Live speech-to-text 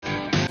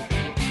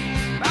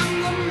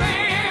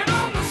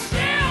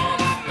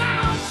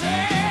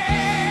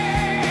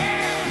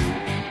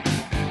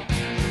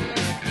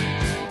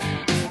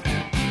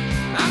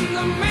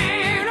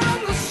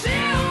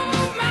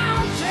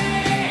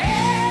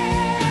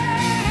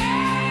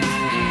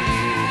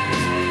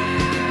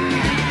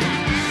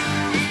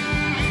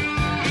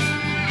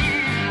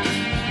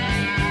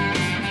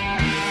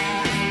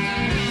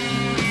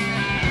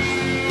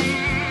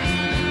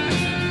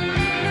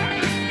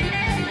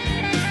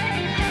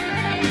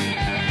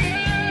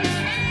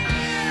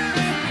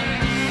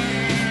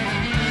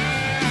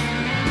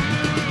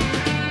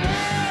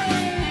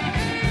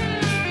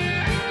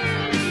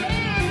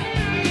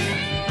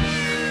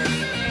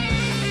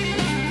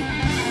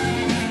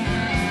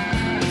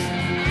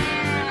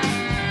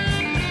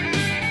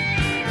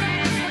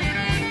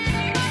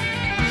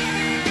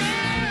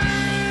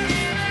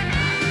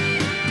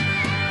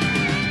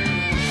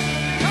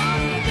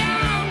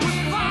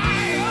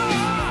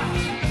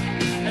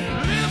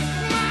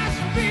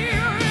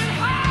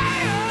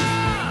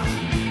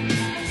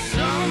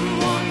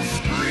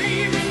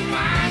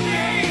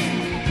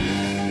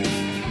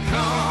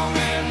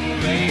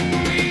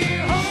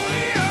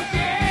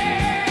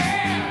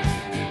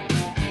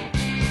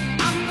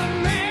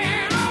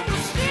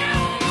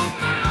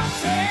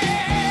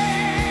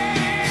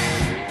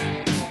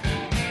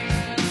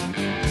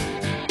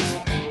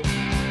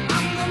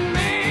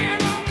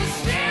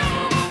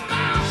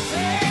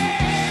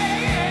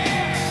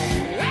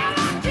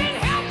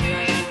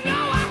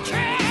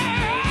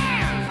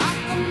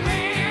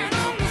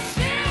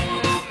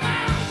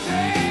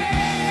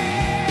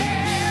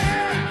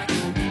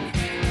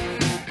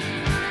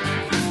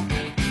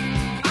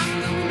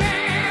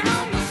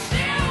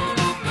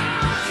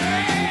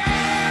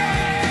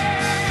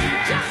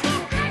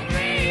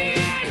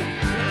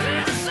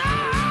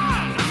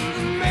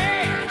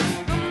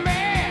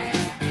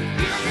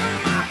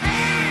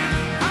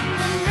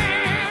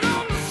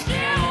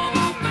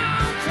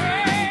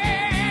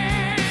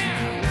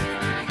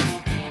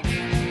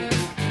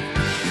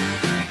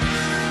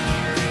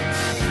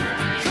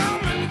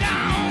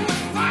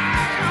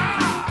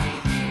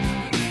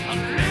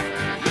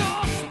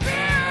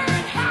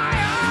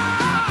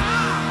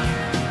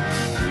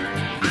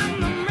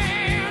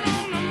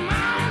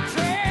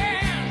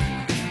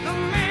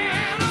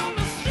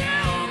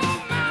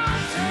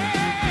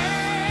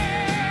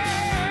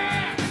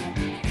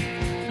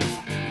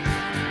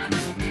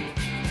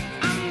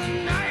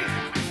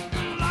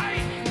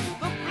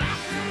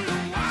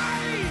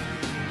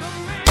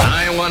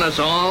I want us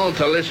all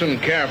to listen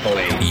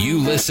carefully. You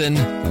listen,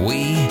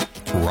 we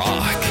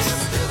rock.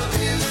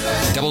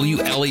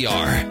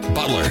 WLER,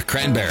 Butler,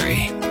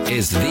 Cranberry,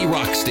 is the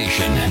rock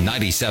station,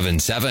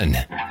 97.7.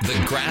 The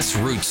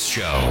Grassroots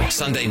Show,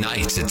 Sunday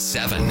nights at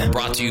 7.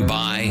 Brought to you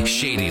by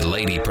Shady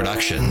Lady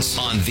Productions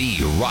on the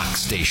rock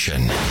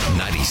station,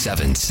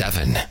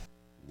 97.7.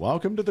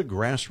 Welcome to the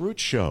Grassroots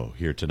Show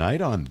here tonight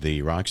on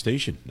the rock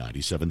station,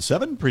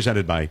 97.7,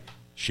 presented by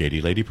Shady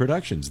Lady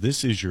Productions.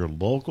 This is your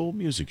local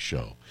music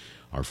show,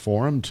 our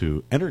forum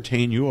to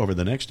entertain you over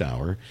the next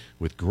hour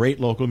with great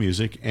local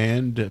music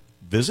and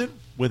visit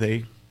with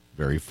a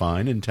very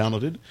fine and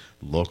talented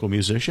local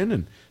musician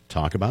and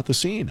talk about the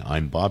scene.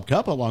 I'm Bob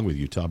Cupp, along with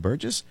Utah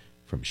Burgess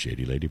from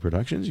Shady Lady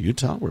Productions.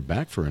 Utah, we're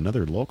back for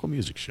another local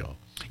music show.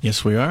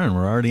 Yes, we are, and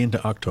we're already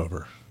into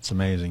October. It's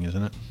amazing,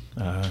 isn't it?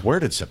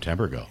 Where did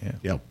September go?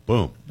 Yeah,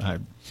 boom.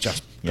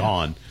 Just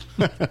gone.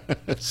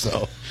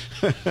 So,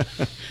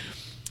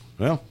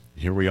 well,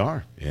 here we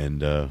are,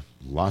 and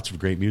lots of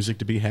great music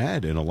to be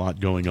had and a lot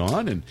going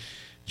on. And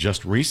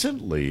just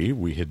recently,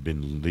 we had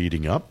been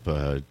leading up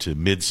to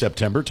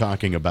mid-September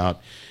talking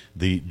about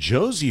the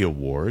Josie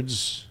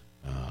Awards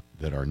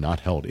that are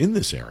not held in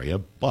this area,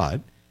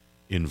 but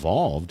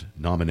involved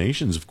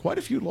nominations of quite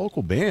a few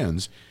local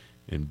bands.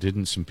 And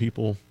didn't some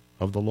people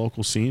of the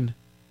local scene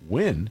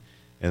win?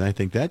 And I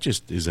think that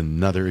just is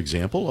another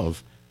example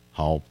of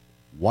how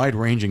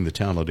wide-ranging the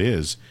talent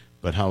is,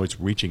 but how it's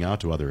reaching out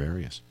to other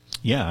areas.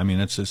 Yeah, I mean,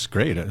 it's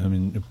great. I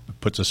mean, it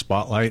puts a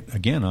spotlight,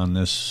 again, on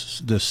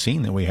this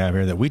scene that we have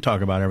here that we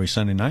talk about every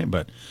Sunday night,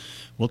 but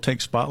we'll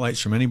take spotlights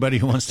from anybody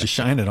who wants to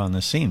shine it on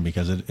this scene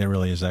because it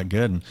really is that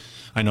good. And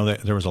I know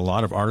that there was a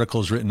lot of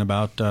articles written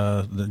about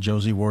the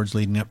Josie Awards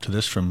leading up to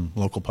this from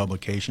local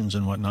publications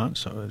and whatnot,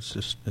 so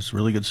it's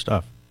really good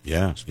stuff.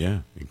 Yeah.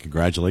 And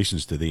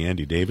congratulations to the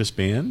Andy Davis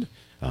Band.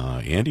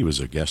 Andy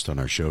was a guest on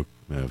our show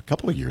a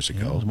couple of years ago.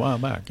 Yeah, it was a while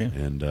back, yeah.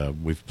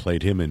 And we've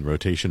played him in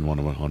rotation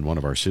on one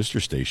of our sister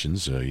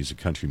stations. He's a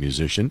country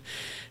musician.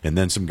 And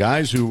then some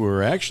guys who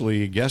were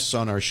actually guests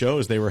on our show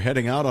as they were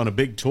heading out on a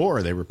big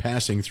tour. They were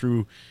passing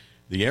through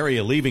the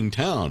area, leaving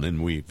town,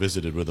 and we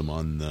visited with them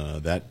on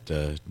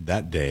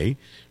that day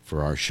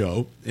for our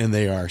show. And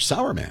they are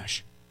Sour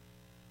Mash.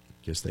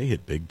 Guess they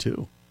hit big,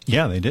 too.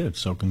 Yeah, they did.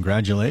 So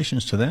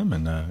congratulations to them,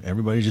 and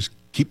everybody just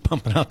keep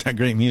pumping out that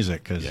great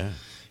music because it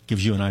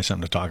gives you and I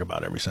something to talk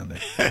about every Sunday.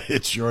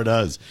 It sure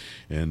does.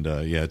 And,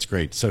 it's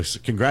great. So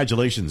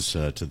congratulations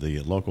to the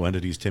local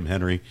entities. Tim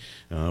Henry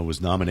was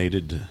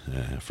nominated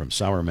from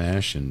Sour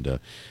Mash, and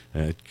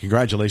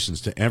congratulations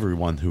to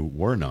everyone who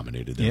were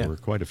nominated. There were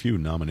quite a few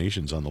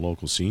nominations on the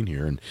local scene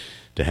here, and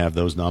to have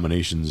those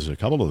nominations, a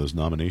couple of those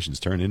nominations,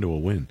 turn into a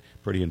win.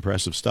 Pretty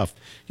impressive stuff.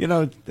 You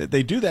know,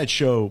 they do that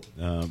show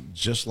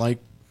just like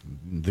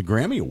the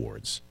Grammy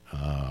Awards.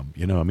 I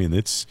mean,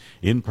 it's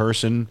in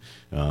person,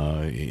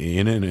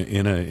 in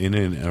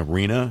an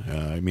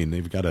arena. I mean,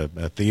 they've got a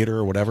theater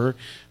or whatever.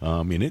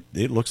 I mean,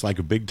 it looks like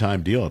a big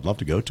time deal. I'd love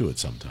to go to it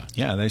sometime.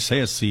 Yeah, they say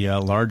it's the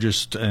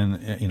largest and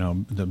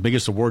the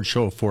biggest award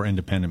show for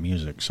independent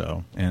music.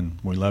 So, and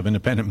we love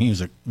independent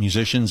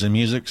musicians and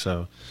music.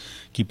 So,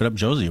 keep it up,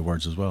 Josie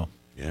Awards as well.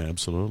 Yeah,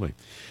 absolutely.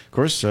 Of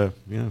course, here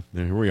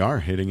we are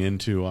heading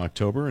into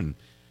October, and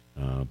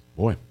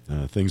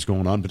things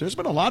going on. But there's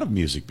been a lot of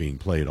music being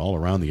played all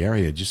around the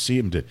area. Just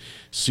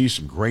see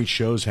some great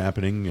shows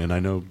happening. And I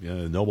know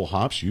Noble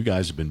Hops, you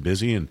guys have been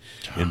busy and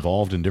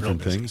involved in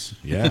different things.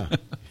 Yeah.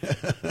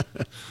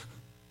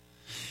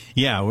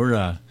 Yeah,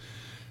 we're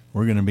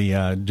going to be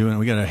doing.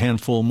 We got a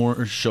handful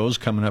more shows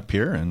coming up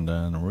here, and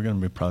we're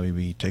going to probably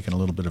be taking a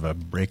little bit of a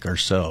break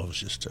ourselves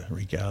just to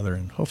regather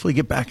and hopefully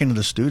get back into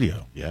the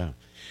studio. Yeah.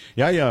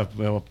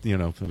 Well,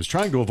 I was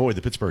trying to avoid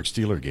the Pittsburgh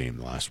Steelers game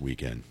last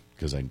weekend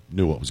because I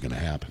knew what was going to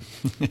happen.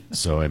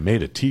 So I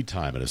made a tee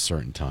time at a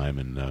certain time,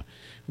 and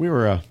we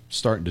were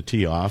starting to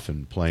tee off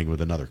and playing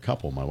with another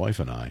couple, my wife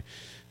and I,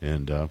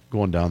 and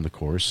going down the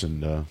course,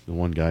 and the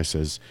one guy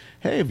says,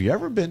 "Hey, have you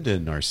ever been to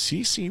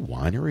Narcisse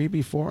Winery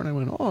before?" And I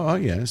went, "Oh,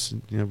 yes.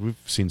 And, we've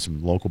seen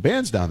some local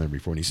bands down there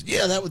before." And he said,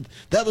 "Yeah,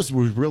 that was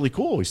really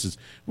cool." He says,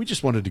 "We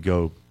just wanted to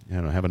go,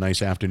 have a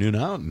nice afternoon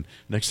out, and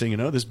next thing you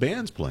know, this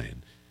band's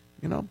playing."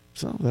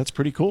 So that's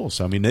pretty cool.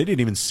 So, I mean, they didn't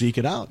even seek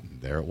it out.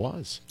 And there it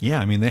was. Yeah,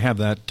 I mean, they have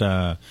that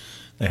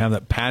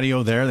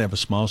patio there. They have a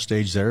small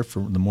stage there for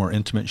the more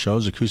intimate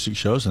shows, acoustic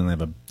shows, and they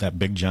have that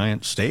big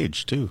giant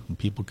stage, too. And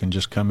people can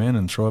just come in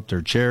and throw up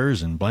their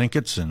chairs and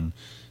blankets, and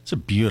it's a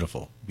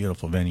beautiful,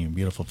 beautiful venue,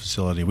 beautiful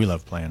facility. We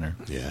love playing there.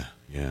 Yeah.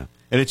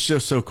 And it's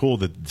just so cool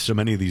that so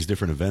many of these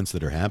different events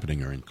that are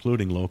happening are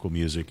including local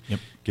music,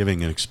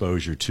 giving an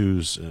exposure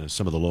to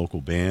some of the local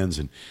bands,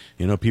 and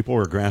people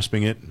are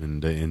grasping it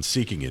and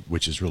seeking it,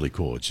 which is really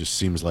cool. It just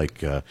seems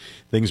like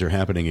things are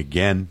happening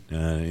again.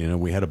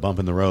 We had a bump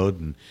in the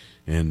road,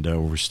 and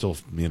we're still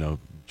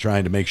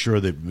trying to make sure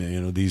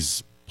that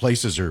these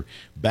places are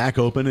back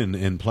open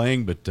and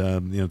playing, but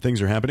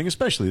things are happening,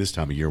 especially this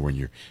time of year when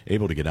you're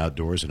able to get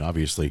outdoors. And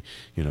obviously,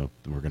 we're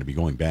going to be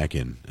going back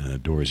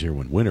indoors here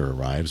when winter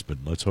arrives. But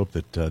let's hope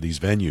that these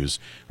venues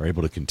are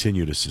able to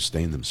continue to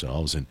sustain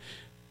themselves. And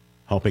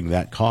helping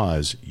that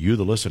cause, you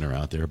the listener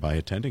out there, by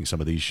attending some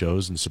of these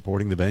shows and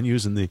supporting the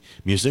venues and the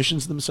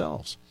musicians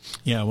themselves.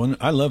 Yeah,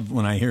 I love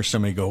when I hear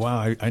somebody go,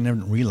 wow, I never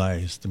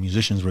realized the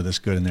musicians were this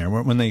good in there.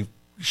 When they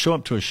show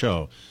up to a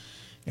show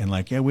and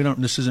like, yeah,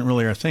 this isn't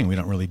really our thing. We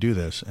don't really do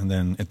this. And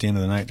then at the end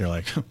of the night, they're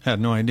like, had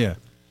no idea.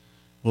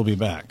 We'll be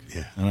back.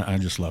 Yeah. And I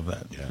just love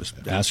that. Yeah.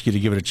 Just ask you to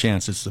give it a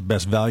chance. It's the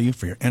best value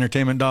for your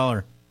entertainment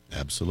dollar.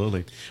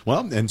 Absolutely.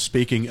 Well, and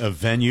speaking of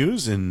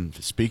venues and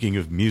speaking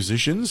of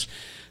musicians,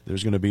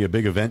 there's going to be a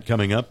big event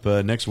coming up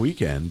next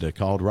weekend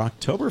called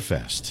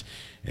Rocktoberfest.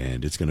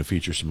 And it's going to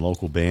feature some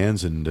local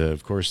bands. And,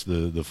 of course,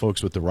 the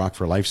folks with the Rock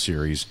For Life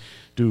series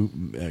do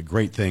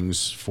great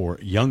things for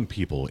young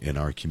people in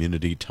our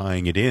community,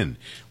 tying it in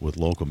with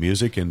local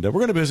music. And we're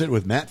going to visit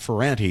with Matt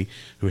Ferrante,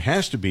 who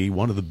has to be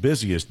one of the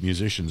busiest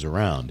musicians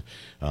around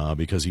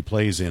because he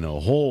plays in a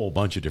whole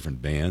bunch of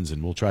different bands.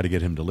 And we'll try to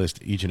get him to list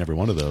each and every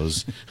one of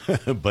those.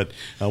 But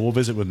we'll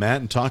visit with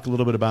Matt and talk a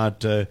little bit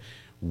about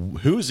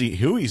who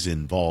he's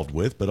involved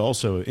with, but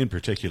also in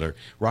particular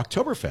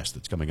Rocktoberfest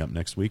that's coming up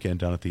next weekend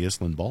down at the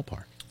Island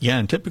Ballpark. Yeah,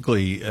 and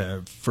typically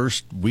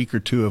first week or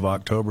two of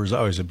October is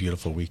always a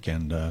beautiful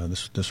weekend.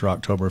 This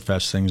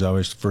Rocktoberfest thing's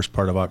always the first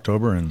part of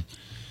October, and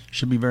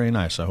should be very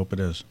nice. I hope it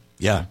is.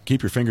 Yeah,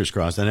 keep your fingers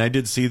crossed. And I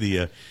did see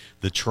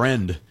the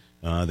trend.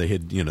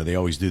 They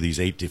always do these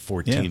 8 to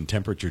 14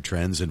 temperature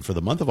trends, and for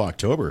the month of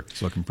October,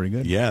 it's looking pretty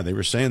good. Yeah, they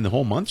were saying the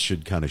whole month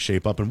should kind of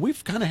shape up, and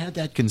we've kind of had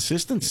that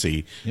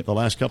consistency the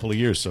last couple of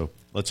years. So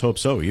let's hope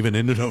so, even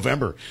into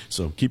November.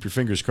 So keep your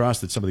fingers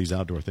crossed that some of these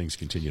outdoor things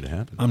continue to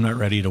happen. I'm not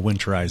ready to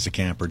winterize the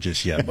camper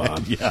just yet,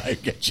 Bob. Yeah, I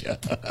get you.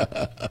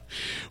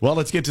 Well,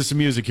 let's get to some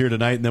music here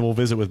tonight, and then we'll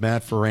visit with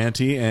Matt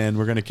Ferrante, and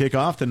we're going to kick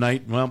off the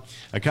night. Well,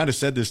 I kind of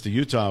said this to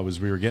Utah as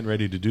we were getting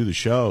ready to do the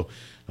show.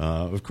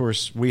 Of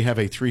course, we have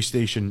a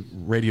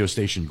 3-station radio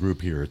station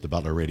group here at the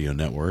Butler Radio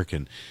Network,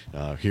 and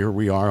here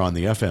we are on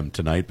the FM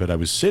tonight. But I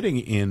was sitting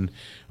in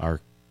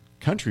our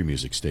country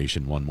music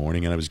station one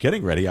morning, and I was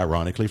getting ready,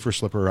 ironically, for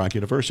Slippery Rock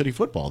University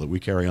football that we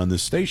carry on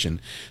this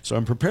station. So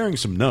I'm preparing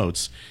some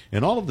notes,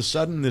 and all of a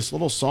sudden this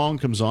little song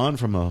comes on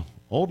from a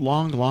old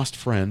long-lost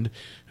friend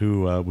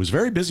who was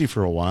very busy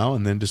for a while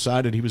and then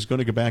decided he was going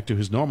to go back to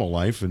his normal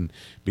life and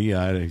be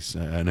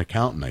an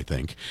accountant, I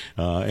think.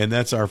 And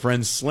that's our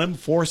friend Slim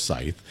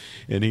Forsythe,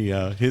 and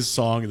his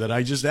song that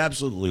I just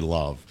absolutely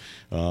love.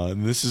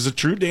 And this is a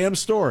true damn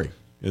story,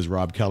 as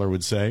Rob Keller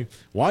would say.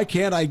 Why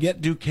can't I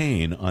get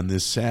Duquesne on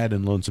this sad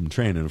and lonesome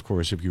train? And, of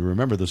course, if you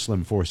remember the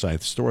Slim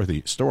Forsythe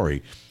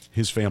story,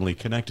 his family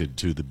connected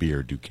to the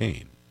beer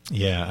Duquesne.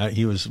 Yeah,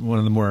 he was one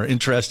of the more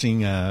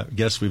interesting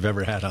guests we've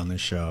ever had on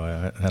this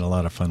show. I had a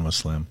lot of fun with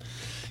Slim.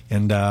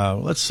 And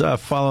let's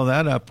follow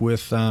that up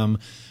with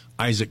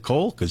Isaac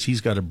Cole, because he's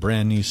got a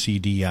brand new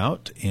CD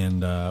out,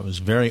 and I was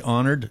very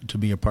honored to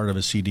be a part of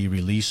a CD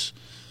release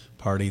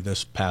party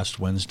this past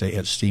Wednesday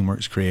at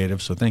Steamworks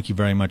Creative. So thank you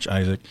very much,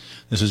 Isaac.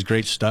 This is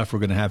great stuff. We're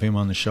going to have him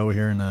on the show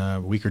here in a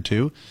week or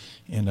two.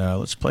 And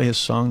let's play his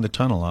song, The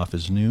Tunnel, off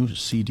his new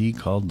CD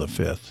called The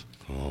Fifth.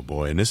 Oh,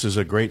 boy. And this is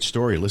a great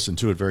story. Listen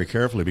to it very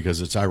carefully because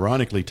it's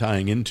ironically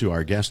tying into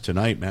our guest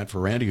tonight, Matt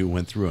Ferrante, who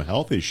went through a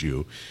health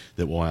issue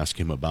that we'll ask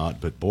him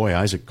about. But, boy,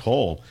 Isaac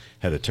Cole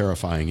had a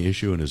terrifying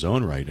issue in his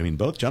own right. I mean,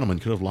 both gentlemen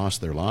could have lost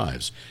their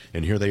lives.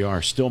 And here they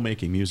are still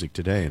making music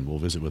today. And we'll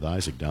visit with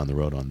Isaac down the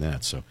road on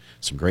that. So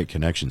some great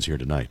connections here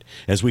tonight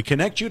as we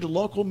connect you to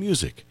local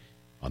music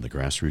on the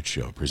Grassroots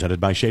Show, presented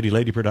by Shady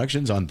Lady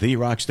Productions on The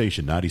Rock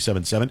Station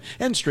 97.7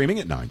 and streaming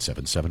at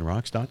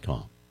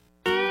 977rocks.com.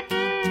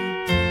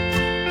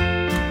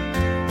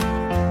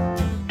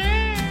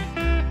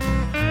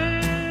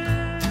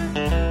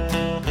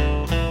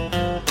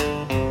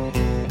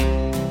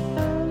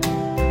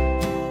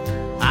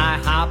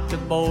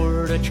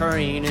 Aboard a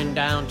train in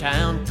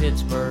downtown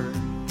Pittsburgh,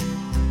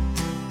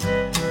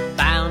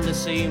 bound to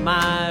see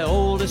my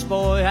oldest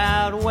boy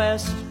out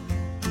west.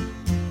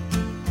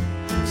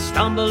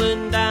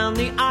 Stumbling down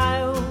the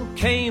aisle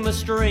came a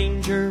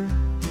stranger,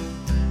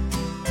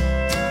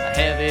 a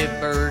heavy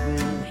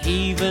burden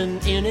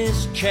heaving in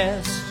his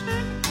chest.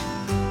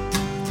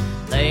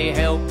 They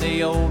helped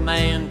the old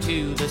man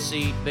to the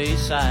seat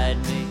beside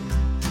me.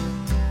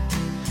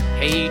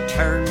 He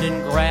turned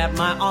and grabbed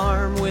my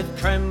arm with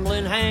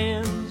trembling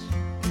hands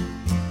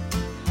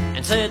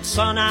and said,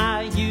 "Son,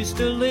 I used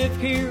to live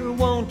here,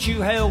 won't you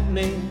help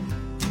me?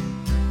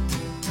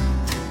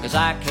 'Cause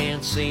I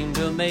can't seem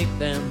to make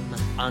them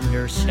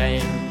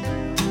understand.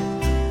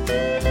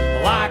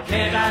 Why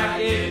can't I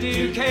get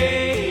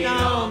Duquesne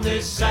on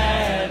this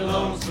sad,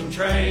 lonesome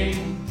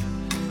train?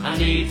 I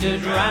need to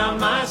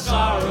drown my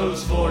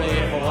sorrows for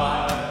a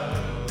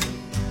while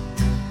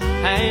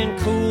and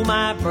cool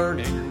my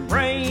burning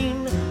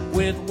brain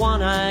with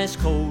one ice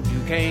cold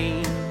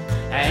Duquesne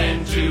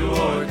and 2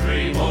 or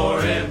 3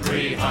 more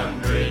every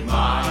 100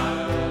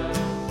 miles."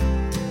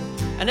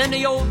 And then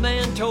the old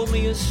man told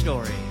me his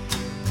story,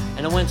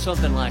 and it went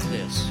something like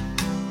this.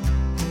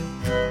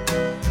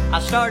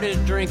 I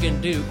started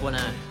drinking Duke when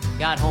I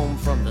got home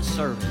from the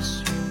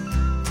service.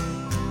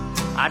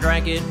 I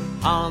drank it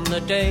on the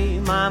day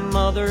my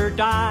mother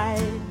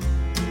died.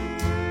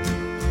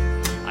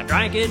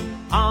 Drank it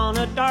on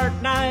a dark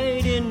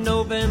night in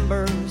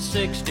November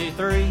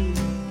 '63.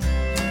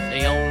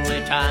 The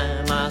only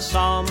time I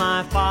saw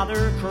my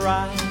father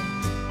cry.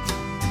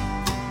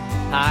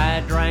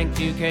 I drank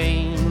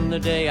Duquesne the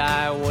day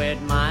I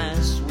wed my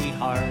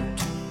sweetheart.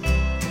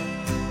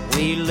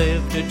 We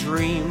lived a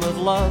dream of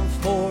love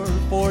for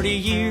 40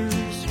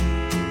 years.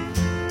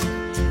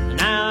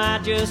 Now I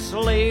just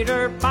laid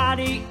her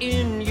body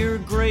in your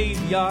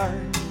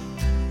graveyard,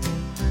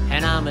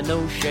 and I'm in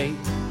no shape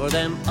for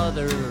them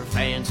other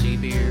fancy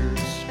beers.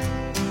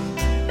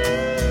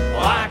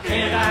 Why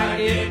can't I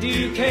get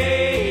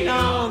Duquesne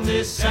on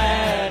this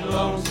sad,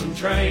 lonesome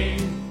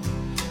train?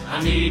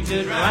 I need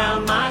to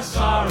drown my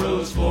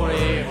sorrows for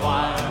a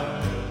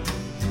while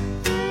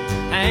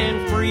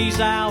and freeze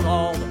out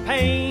all the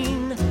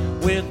pain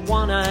with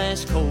one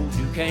ice cold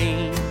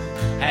Duquesne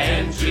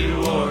and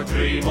 2 or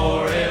 3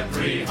 more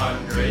every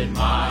 100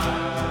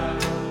 miles.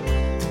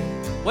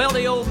 Well,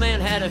 the old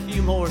man had a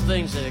few more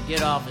things to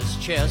get off his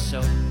chest,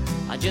 so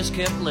I just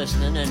kept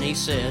listening, and he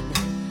said,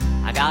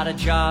 I got a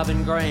job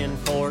in Grand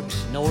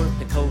Forks, North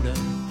Dakota.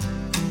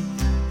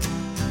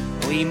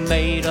 We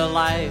made a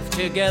life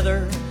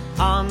together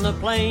on the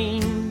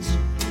plains.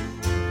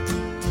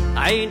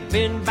 I ain't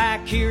been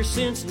back here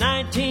since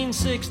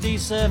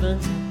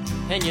 1967,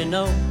 and you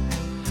know,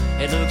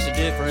 it looks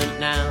different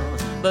now,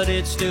 but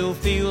it still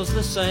feels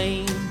the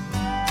same.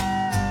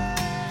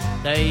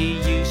 They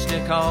used to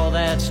call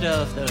that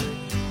stuff the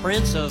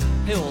Prince of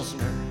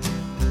Pilsner.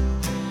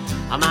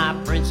 My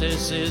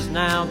princess is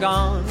now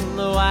gone,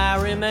 though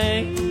I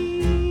remain.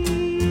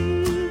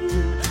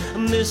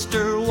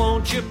 Mister,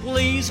 won't you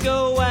please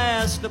go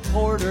ask the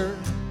porter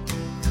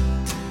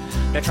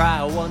to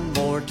try one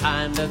more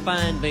time to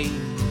find me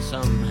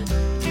some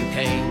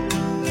Duquesne.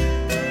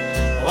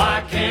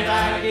 Why can't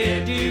I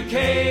get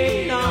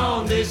Duquesne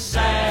on this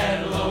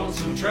sad,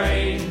 lonesome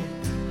train?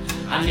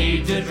 I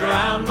need to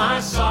drown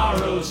my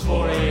sorrows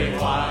for a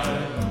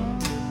while.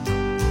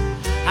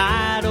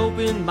 I'd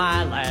open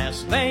my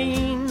last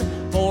vein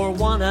for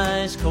one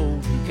ice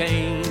cold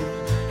Duquesne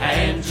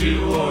and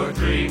 2 or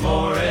 3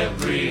 more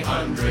every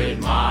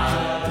 100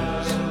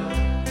 miles.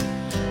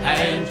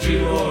 And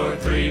 2 or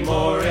 3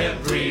 more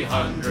every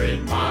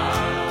 100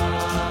 miles.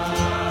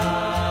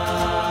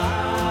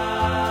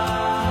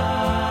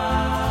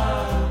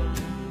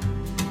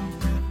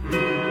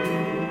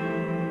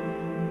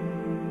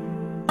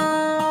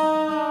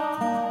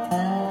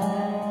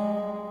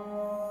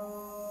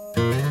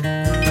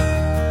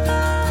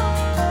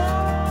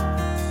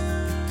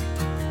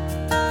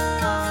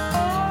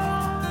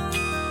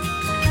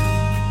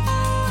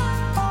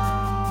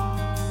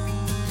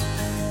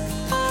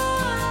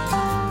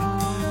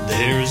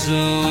 There's a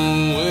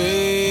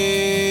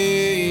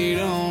weight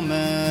on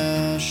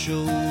my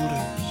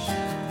shoulders,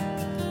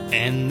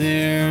 and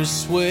there's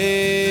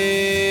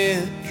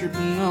sweat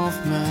dripping off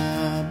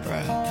my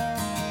brow.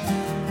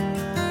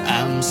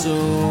 I'm so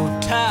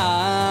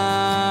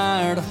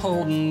tired of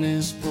holding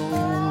this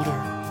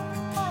boulder.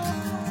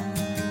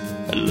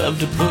 I'd love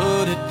to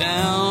put it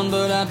down,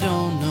 but I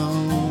don't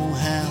know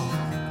how.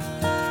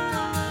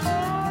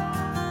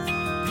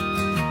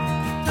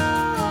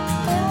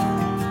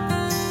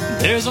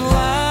 There's a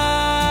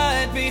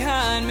light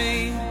behind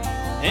me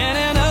and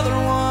another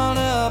one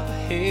up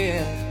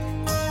ahead,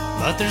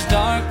 but there's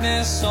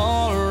darkness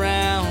all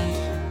around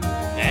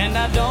and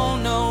I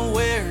don't know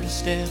where to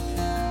step.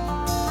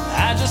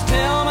 I just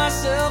tell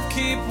myself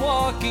keep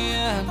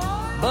walking,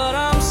 but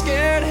I'm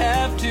scared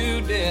half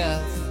to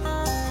death,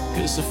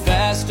 'cause the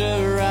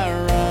faster I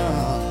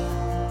run,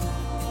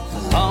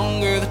 the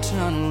longer the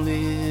tunnel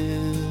is.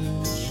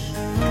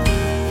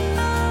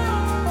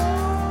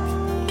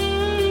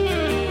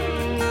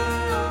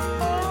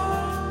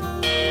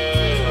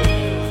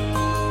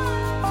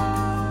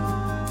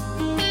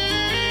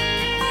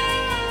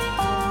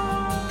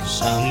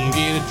 Some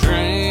get a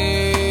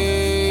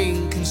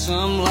drink and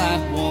some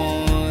light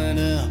one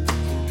up.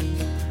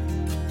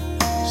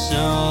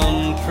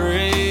 Some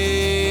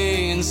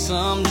pray and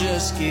some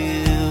just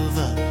give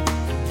up.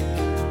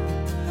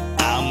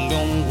 I'm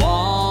gonna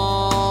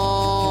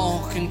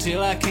walk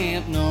until I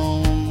can't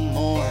no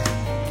more,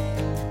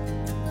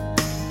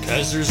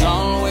 'cause there's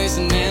always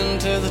an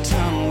end to the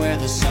tunnel where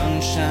the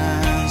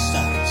sunshine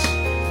starts.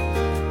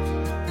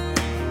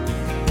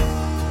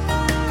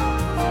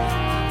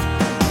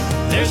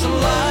 There's a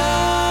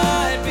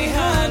light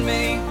behind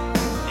me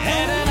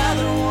and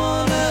another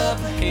one up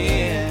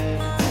ahead,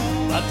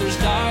 but there's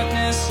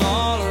darkness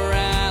all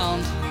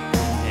around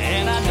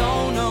and I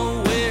don't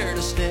know where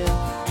to step.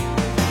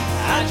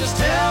 I just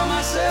tell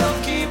myself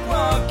keep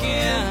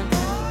walking,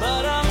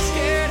 but I'm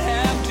scared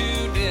half to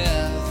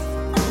death,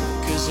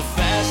 'cause the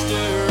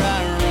faster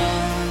I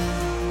run,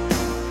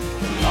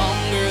 the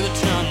longer the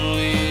tunnel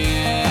is.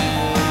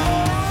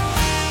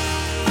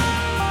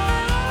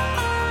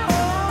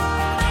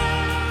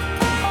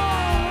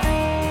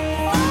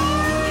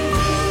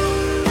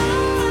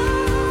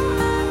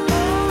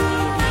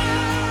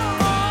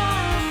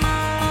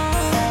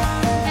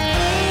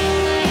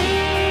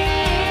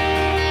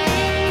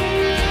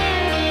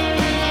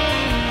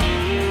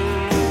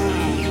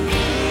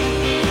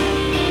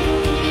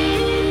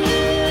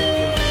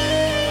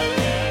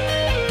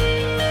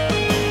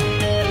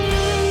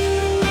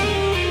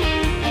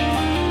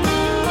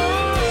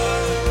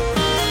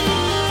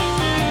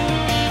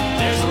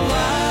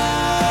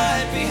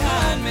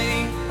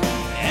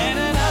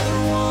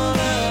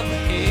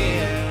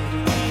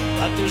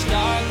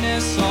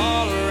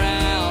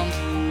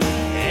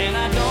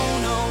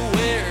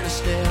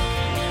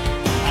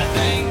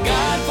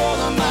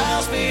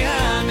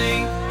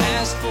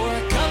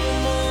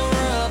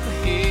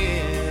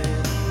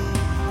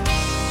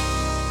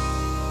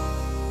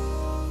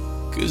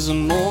 the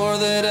more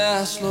that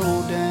I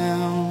slow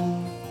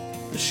down,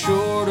 the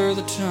shorter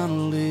the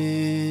tunnel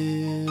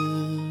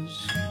is.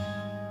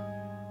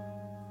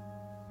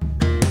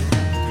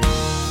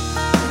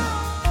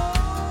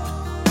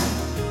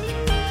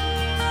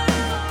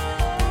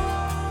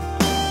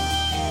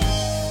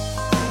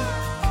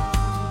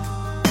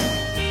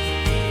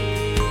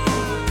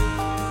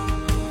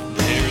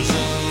 There's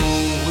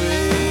a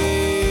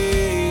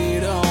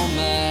weight on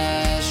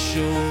my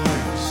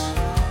shoulders,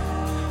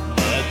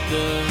 but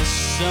the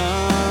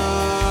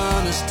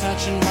sun is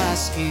touching my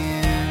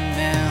skin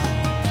now.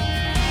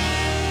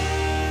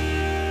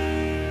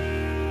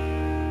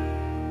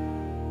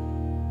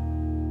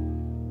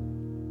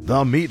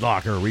 The Meat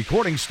Locker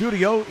Recording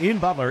Studio in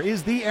Butler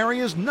is the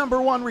area's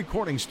 #1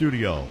 recording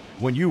studio.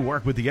 When you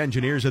work with the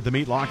engineers at the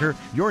Meat Locker,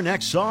 your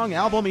next song,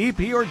 album,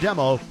 EP, or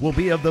demo will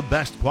be of the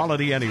best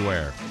quality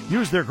anywhere.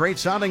 Use their great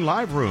sounding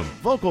live room,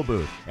 vocal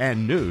booth,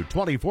 and new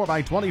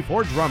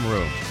 24x24 drum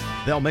room.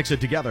 They'll mix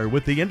it together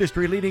with the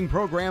industry-leading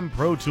program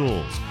Pro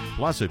Tools.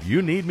 Plus, if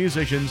you need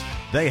musicians,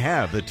 they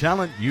have the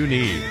talent you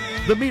need.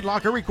 The Meat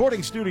Locker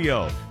Recording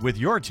Studio. With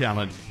your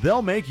talent,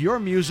 they'll make your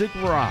music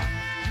rock.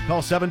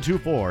 Call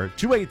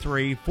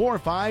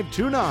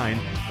 724-283-4529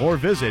 or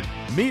visit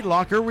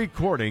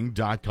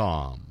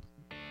meatlockerrecording.com.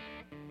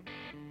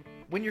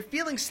 When you're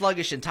feeling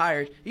sluggish and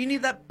tired, you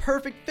need that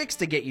perfect fix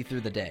to get you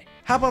through the day.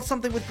 How about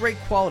something with great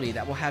quality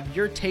that will have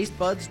your taste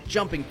buds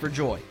jumping for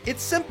joy?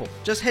 It's simple.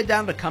 Just head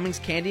down to Cummings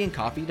Candy and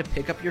Coffee to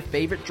pick up your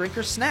favorite drink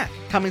or snack.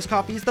 Cummings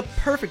Coffee is the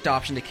perfect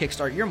option to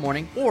kickstart your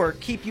morning or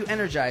keep you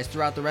energized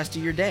throughout the rest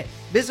of your day.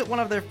 Visit one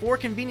of their 4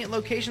 convenient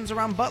locations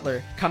around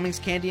Butler. Cummings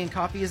Candy and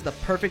Coffee is the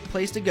perfect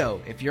place to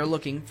go if you're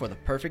looking for the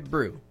perfect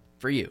brew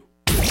for you.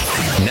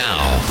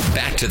 Now,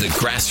 back to the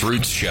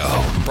Grassroots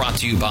Show, brought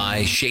to you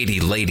by Shady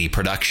Lady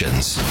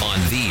Productions on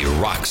the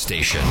Rock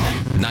Station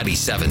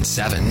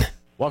 97.7.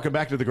 Welcome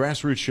back to the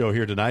Grassroots Show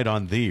here tonight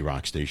on the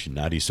Rock Station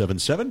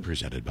 97.7,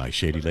 presented by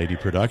Shady Lady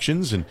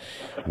Productions. And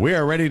we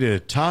are ready to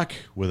talk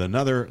with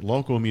another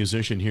local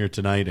musician here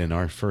tonight, and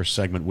our first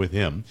segment with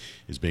him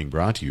is being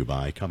brought to you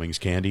by Cummings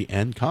Candy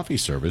and Coffee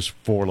Service,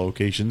 4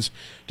 locations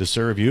to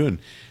serve you. And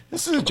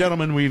this is a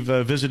gentleman we've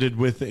visited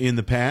with in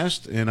the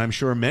past, and I'm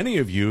sure many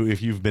of you,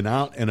 if you've been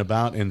out and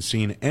about and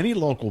seen any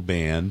local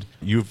band,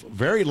 you've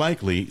very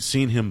likely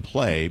seen him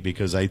play,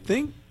 because I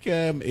think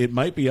it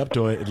might be up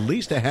to at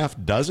least a half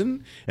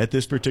dozen at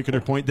this particular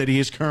point that he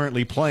is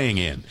currently playing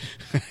in.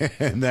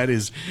 And that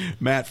is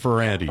Matt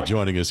Ferrante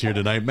joining us here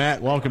tonight.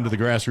 Matt, welcome to the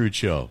Grassroots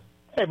Show.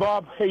 Hey,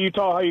 Bob. Hey,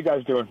 Utah. How you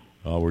guys doing?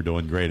 Oh, we're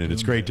doing great, and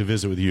it's great to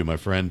visit with you, my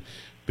friend.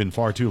 Been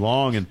far too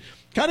long, and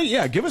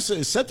give us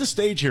set the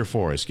stage here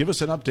for us. Give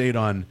us an update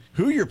on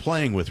who you're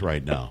playing with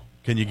right now.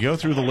 Can you go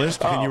through the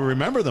list? Can you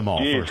remember them all,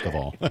 first of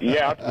all?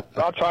 Yeah,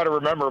 I'll try to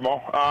remember them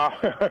all.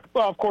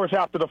 Well, of course,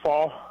 after the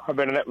fall, we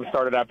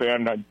started that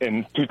band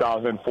in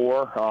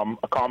 2004.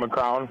 A Common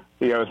Crown,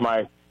 is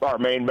our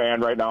main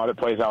band right now that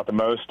plays out the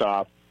most.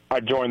 I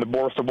joined the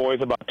Borstal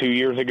Boys about 2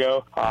 years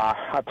ago.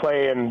 I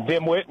play in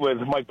Dimwit with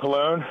Mike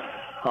Pallone.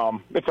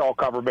 It's all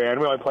cover band.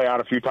 We only play out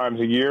a few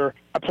times a year.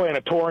 I play in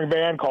a touring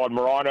band called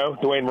Morano.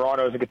 Dwayne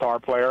Morano is a guitar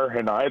player,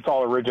 and it's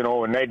all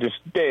original. And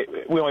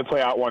we only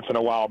play out once in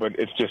a while, but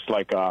it's just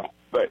like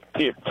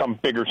some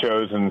bigger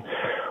shows. And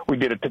we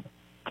did it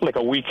like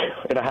a week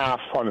and a half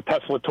on the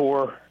Tesla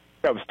tour.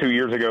 That was 2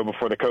 years ago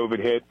before the COVID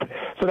hit.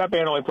 So that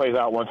band only plays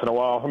out once in a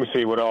while. Let me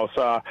see what else.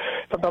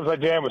 Sometimes I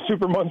jam with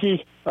Super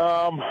Monkey. Did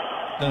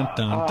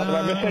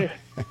I miss any?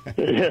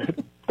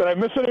 Did I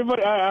miss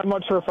anybody? I'm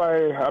not sure if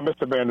I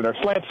missed a band in there.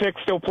 Slant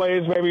Six still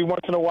plays maybe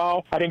once in a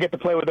while. I didn't get to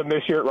play with them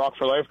this year at Rock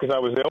For Life because I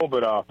was ill,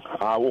 but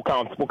we'll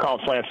count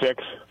Slant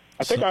Six.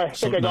 I think I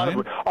got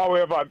it. Oh, we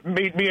have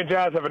me and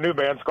Jazz have a new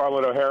band,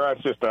 Harlot O'Scara.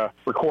 It's just a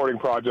recording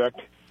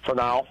project for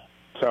now.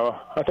 So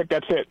I think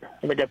that's it.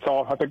 I think that's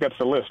all. I think that's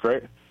the list,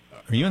 right?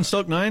 Are you in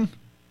Silk 9?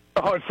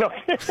 Oh, Silk.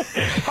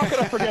 How could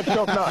I forget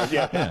Silk 9?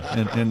 Yes.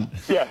 Yeah, and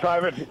Yes,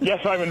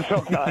 I'm in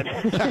Silk 9.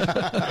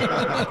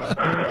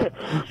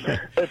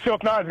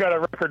 Silk 9's got a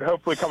record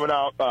hopefully coming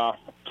out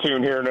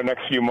soon here in the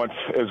next few months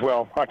as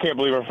well. I can't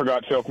believe I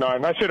forgot Silk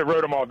 9. I should have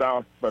wrote them all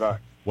down, but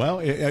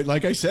well,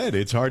 like I said,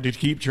 it's hard to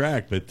keep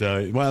track, but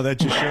that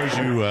just shows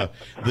you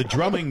the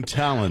drumming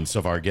talents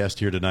of our guest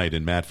here tonight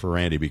in Matt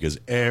Ferrante, because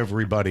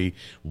everybody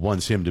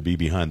wants him to be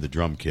behind the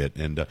drum kit.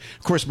 And, of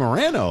course,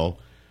 Morano,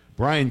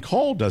 Brian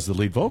Cole does the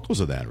lead vocals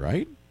of that,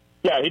 right?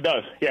 Yeah, he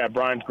does. Yeah,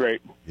 Brian's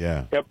great.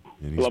 Yeah. Yep.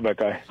 Love that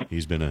guy.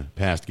 He's been a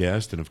past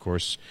guest, and, of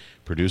course,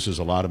 produces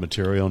a lot of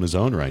material in his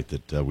own right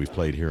that we've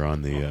played here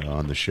on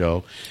the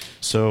show.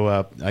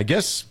 So I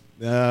guess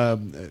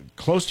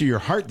close to your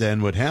heart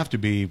then would have to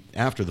be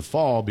After the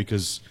Fall,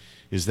 because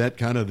is that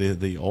kind of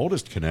the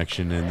oldest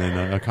connection, and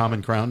then a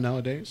Common Crown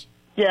nowadays?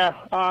 Yeah,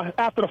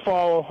 After the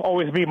Fall will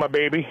always be my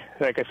baby.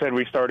 Like I said,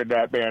 we started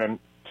that band, and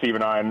Steve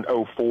and I, in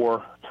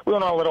 2004. We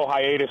went on a little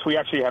hiatus. We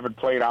actually haven't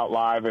played out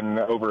live in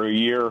over a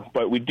year,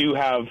 but we do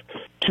have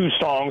 2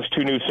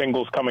 new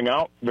singles coming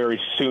out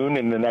very soon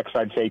in the next,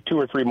 I'd say, 2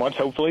 or 3 months,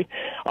 hopefully.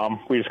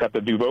 We just got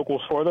to do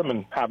vocals for them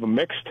and have them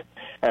mixed.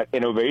 at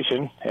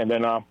Innovation, and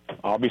then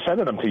I'll be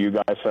sending them to you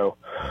guys. So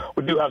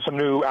we do have some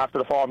new After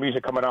the Fall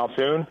music coming out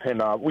soon,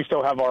 and we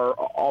still have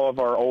all of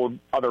our old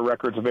other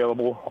records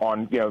available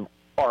on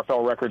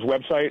RFL Records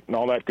website and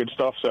all that good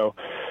stuff. So,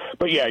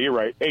 but yeah, you're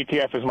right.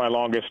 ATF is my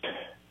longest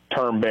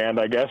term band,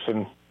 I guess,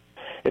 and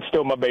it's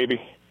still my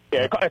baby.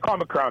 Yeah,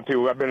 Common Crown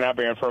too. I've been in that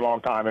band for a long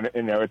time, and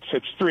it's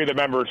three of the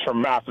members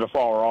from After the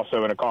Fall are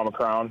also in a Common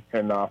Crown,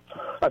 and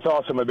that's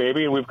also my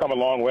baby. And we've come a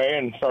long way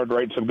and started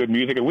writing some good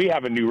music, and we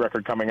have a new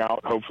record coming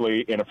out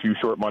hopefully in a few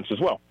short months as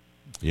well.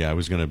 Yeah, I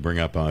was going to bring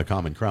up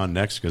Common Crown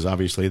next because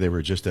obviously they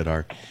were just at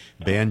our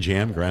Band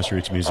Jam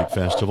Grassroots Music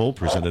Festival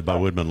presented by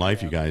Woodman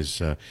Life. You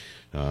guys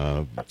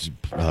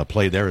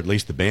played there, at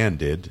least the band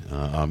did.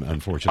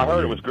 Unfortunately, I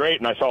heard it was great,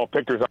 and I saw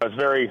pictures. I was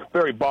very,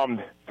 very bummed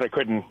that I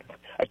couldn't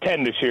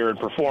attend this year and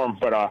perform,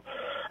 but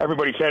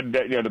everybody said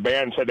that the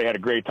band said they had a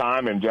great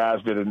time, and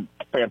Jazz did a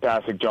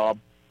fantastic job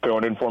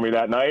filling in for me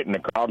that night, and the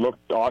crowd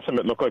looked awesome.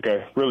 It looked like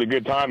a really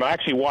good time. I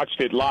actually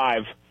watched it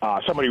live.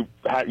 Somebody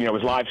had,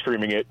 was live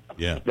streaming it.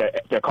 Yeah.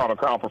 The Common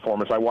Crown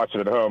performance. I watched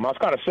it at home. I was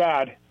kind of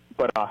sad,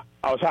 but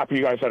I was happy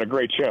you guys had a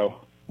great show.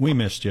 We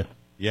missed you.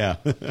 Yeah.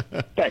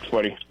 Thanks,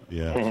 buddy.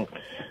 Yeah.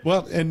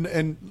 Well,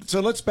 and so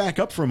let's back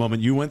up for a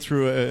moment. You went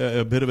through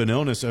a bit of an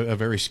illness, a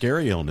very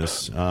scary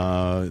illness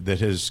that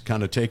has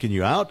kind of taken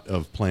you out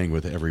of playing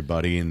with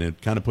everybody, and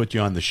it kind of put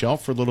you on the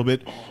shelf for a little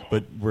bit.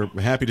 But we're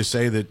happy to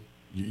say that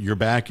you're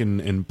back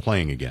and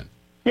playing again.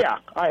 Yeah,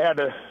 I had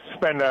to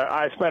spend.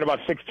 I spent about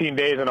 16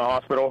 days in a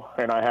hospital,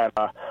 and I had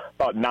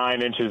about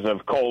 9 inches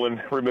of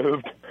colon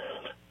removed,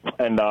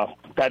 and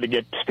had to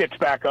get stitched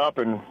back up.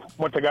 And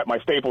once I got my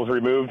staples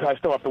removed, I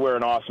still have to wear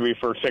an ostomy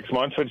for 6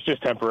 months. It's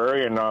just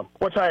temporary. And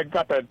once I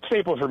got the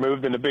staples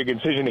removed and the big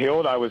incision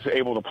healed, I was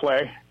able to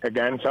play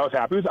again. So I was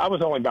happy. I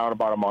was only down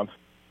about a month.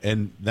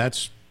 And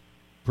that's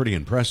pretty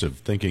impressive.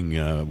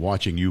 Thinking,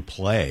 watching you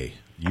play,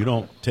 you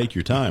don't take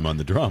your time on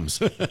the drums.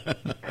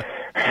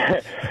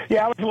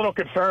 Yeah, I was a little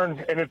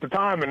concerned, and at the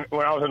time, and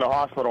when I was in the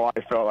hospital,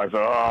 I felt like,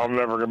 I'm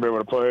never going to be able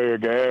to play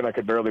again. I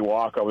could barely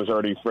walk. I was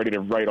already ready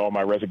to write all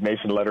my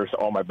resignation letters to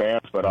all my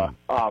bands, but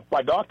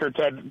my doctor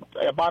said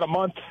about a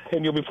month,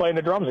 and you'll be playing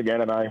the drums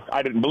again, and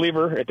I didn't believe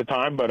her at the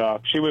time,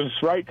 but she was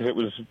right, because it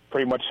was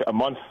pretty much a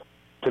month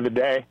to the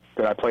day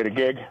that I played a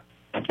gig.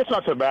 It's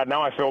not so bad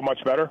now. I feel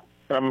much better,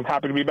 and I'm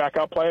happy to be back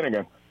out playing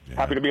again. Yeah.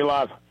 Happy to be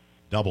alive.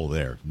 Double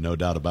there, no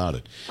doubt about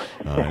it.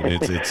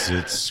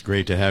 It's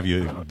great to have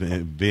you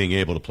being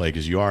able to play,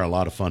 because you are a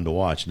lot of fun to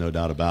watch, no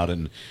doubt about it.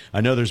 And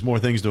I know there's more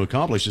things to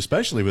accomplish,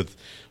 especially with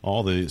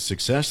all the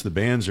success the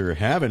bands are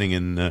having,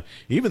 and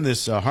even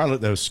this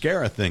Harlot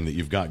O'Scara thing that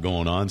you've got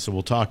going on. So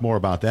we'll talk more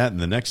about that in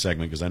the next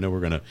segment, because I know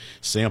we're going to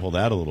sample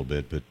that a little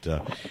bit.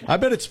 But I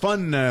bet it's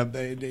fun.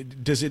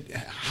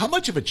 How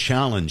much of a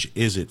challenge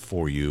is it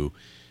for you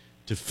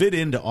to fit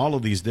into all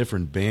of these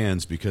different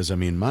bands? Because, I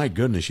mean, my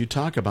goodness, you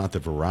talk about the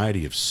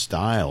variety of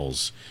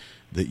styles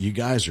that you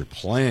guys are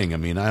playing. I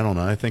mean, I don't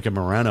know. I think of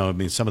Moreno. I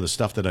mean, some of the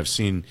stuff that I've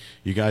seen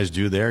you guys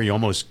do there, you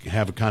almost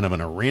have a kind of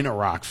an arena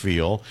rock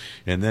feel.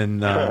 And then,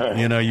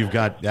 you've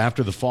got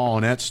After the Fall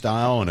in that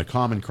style, and a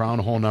Common Crown,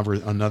 a whole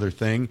another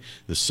thing.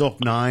 The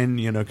Silk Nine,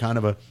 kind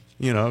of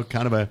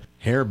a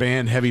hair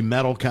band, heavy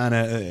metal kind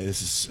of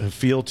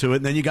feel to it.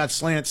 And then you got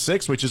Slant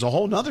Six, which is a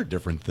whole nother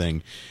different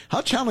thing.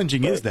 How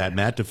challenging is that,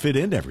 Matt, to fit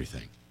into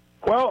everything?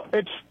 Well,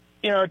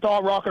 it's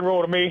all rock and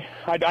roll to me.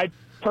 I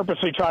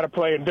purposely try to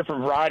play a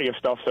different variety of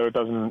stuff so it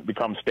doesn't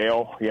become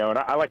stale. And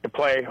I like to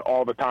play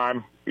all the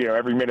time,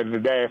 every minute of the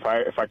day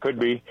if I could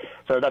be.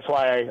 So that's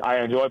why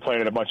I enjoy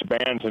playing in a bunch of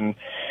bands. And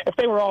if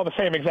they were all the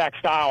same exact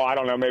style, I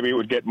don't know, maybe it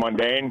would get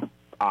mundane.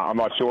 I'm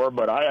not sure,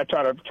 but I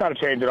try to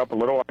change it up a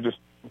little. I just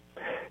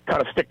kind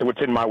of stick to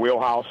what's in my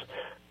wheelhouse.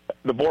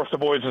 The Borstal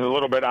Boys is a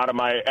little bit out of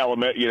my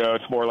element.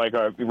 It's more like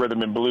a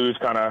rhythm and blues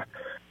kind of,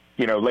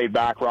 laid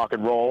back rock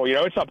and roll.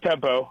 It's up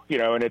tempo,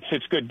 and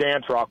it's good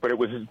dance rock, but it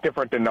was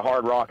different than the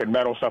hard rock and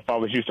metal stuff I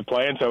was used to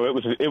playing. So it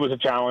was a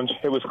challenge.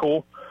 It was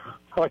cool.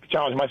 I like to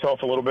challenge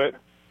myself a little bit.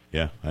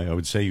 Yeah, I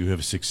would say you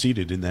have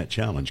succeeded in that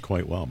challenge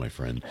quite well, my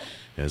friend,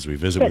 as we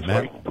visit with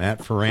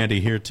Matt Ferrante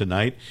here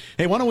tonight.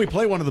 Hey, why don't we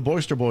play one of the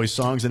Borstal Boys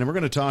songs, and then we're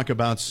going to talk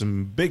about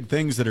some big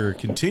things that are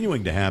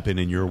continuing to happen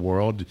in your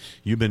world.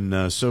 You've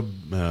been so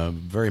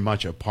very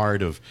much a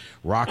part of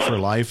Rock for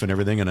Life and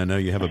everything, and I know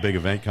you have a big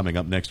event coming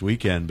up next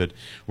weekend, but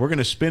we're going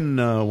to spin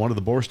one of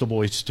the Borstal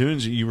Boys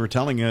tunes. You were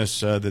telling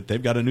us that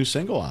they've got a new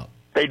single out.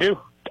 They do.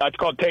 It's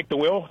called Take the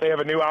Wheel. They have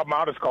a new album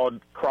out. It's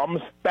called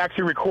Crumbs. I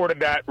actually recorded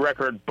that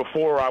record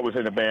before I was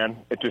in the band.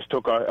 It just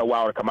took a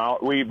while to come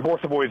out.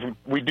 Borstal Boys,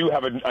 we do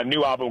have a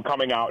new album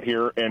coming out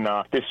here in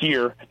this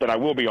year that I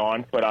will be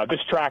on. But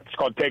this track is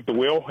called Take the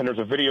Wheel, and there's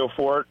a video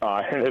for it.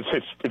 And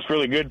it's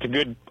really good. It's a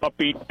good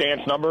upbeat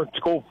dance number. It's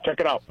cool.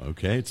 Check it out.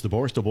 Okay, it's the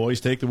Borstal Boys,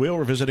 Take the Wheel.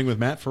 We're visiting with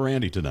Matt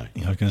Ferrante tonight.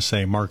 I was going to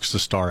say, Mark's the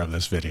star of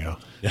this video.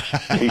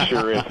 He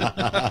sure is.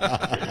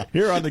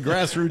 Here on the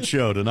Grassroots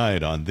Show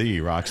tonight on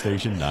the Rock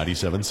Station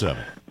 97.7.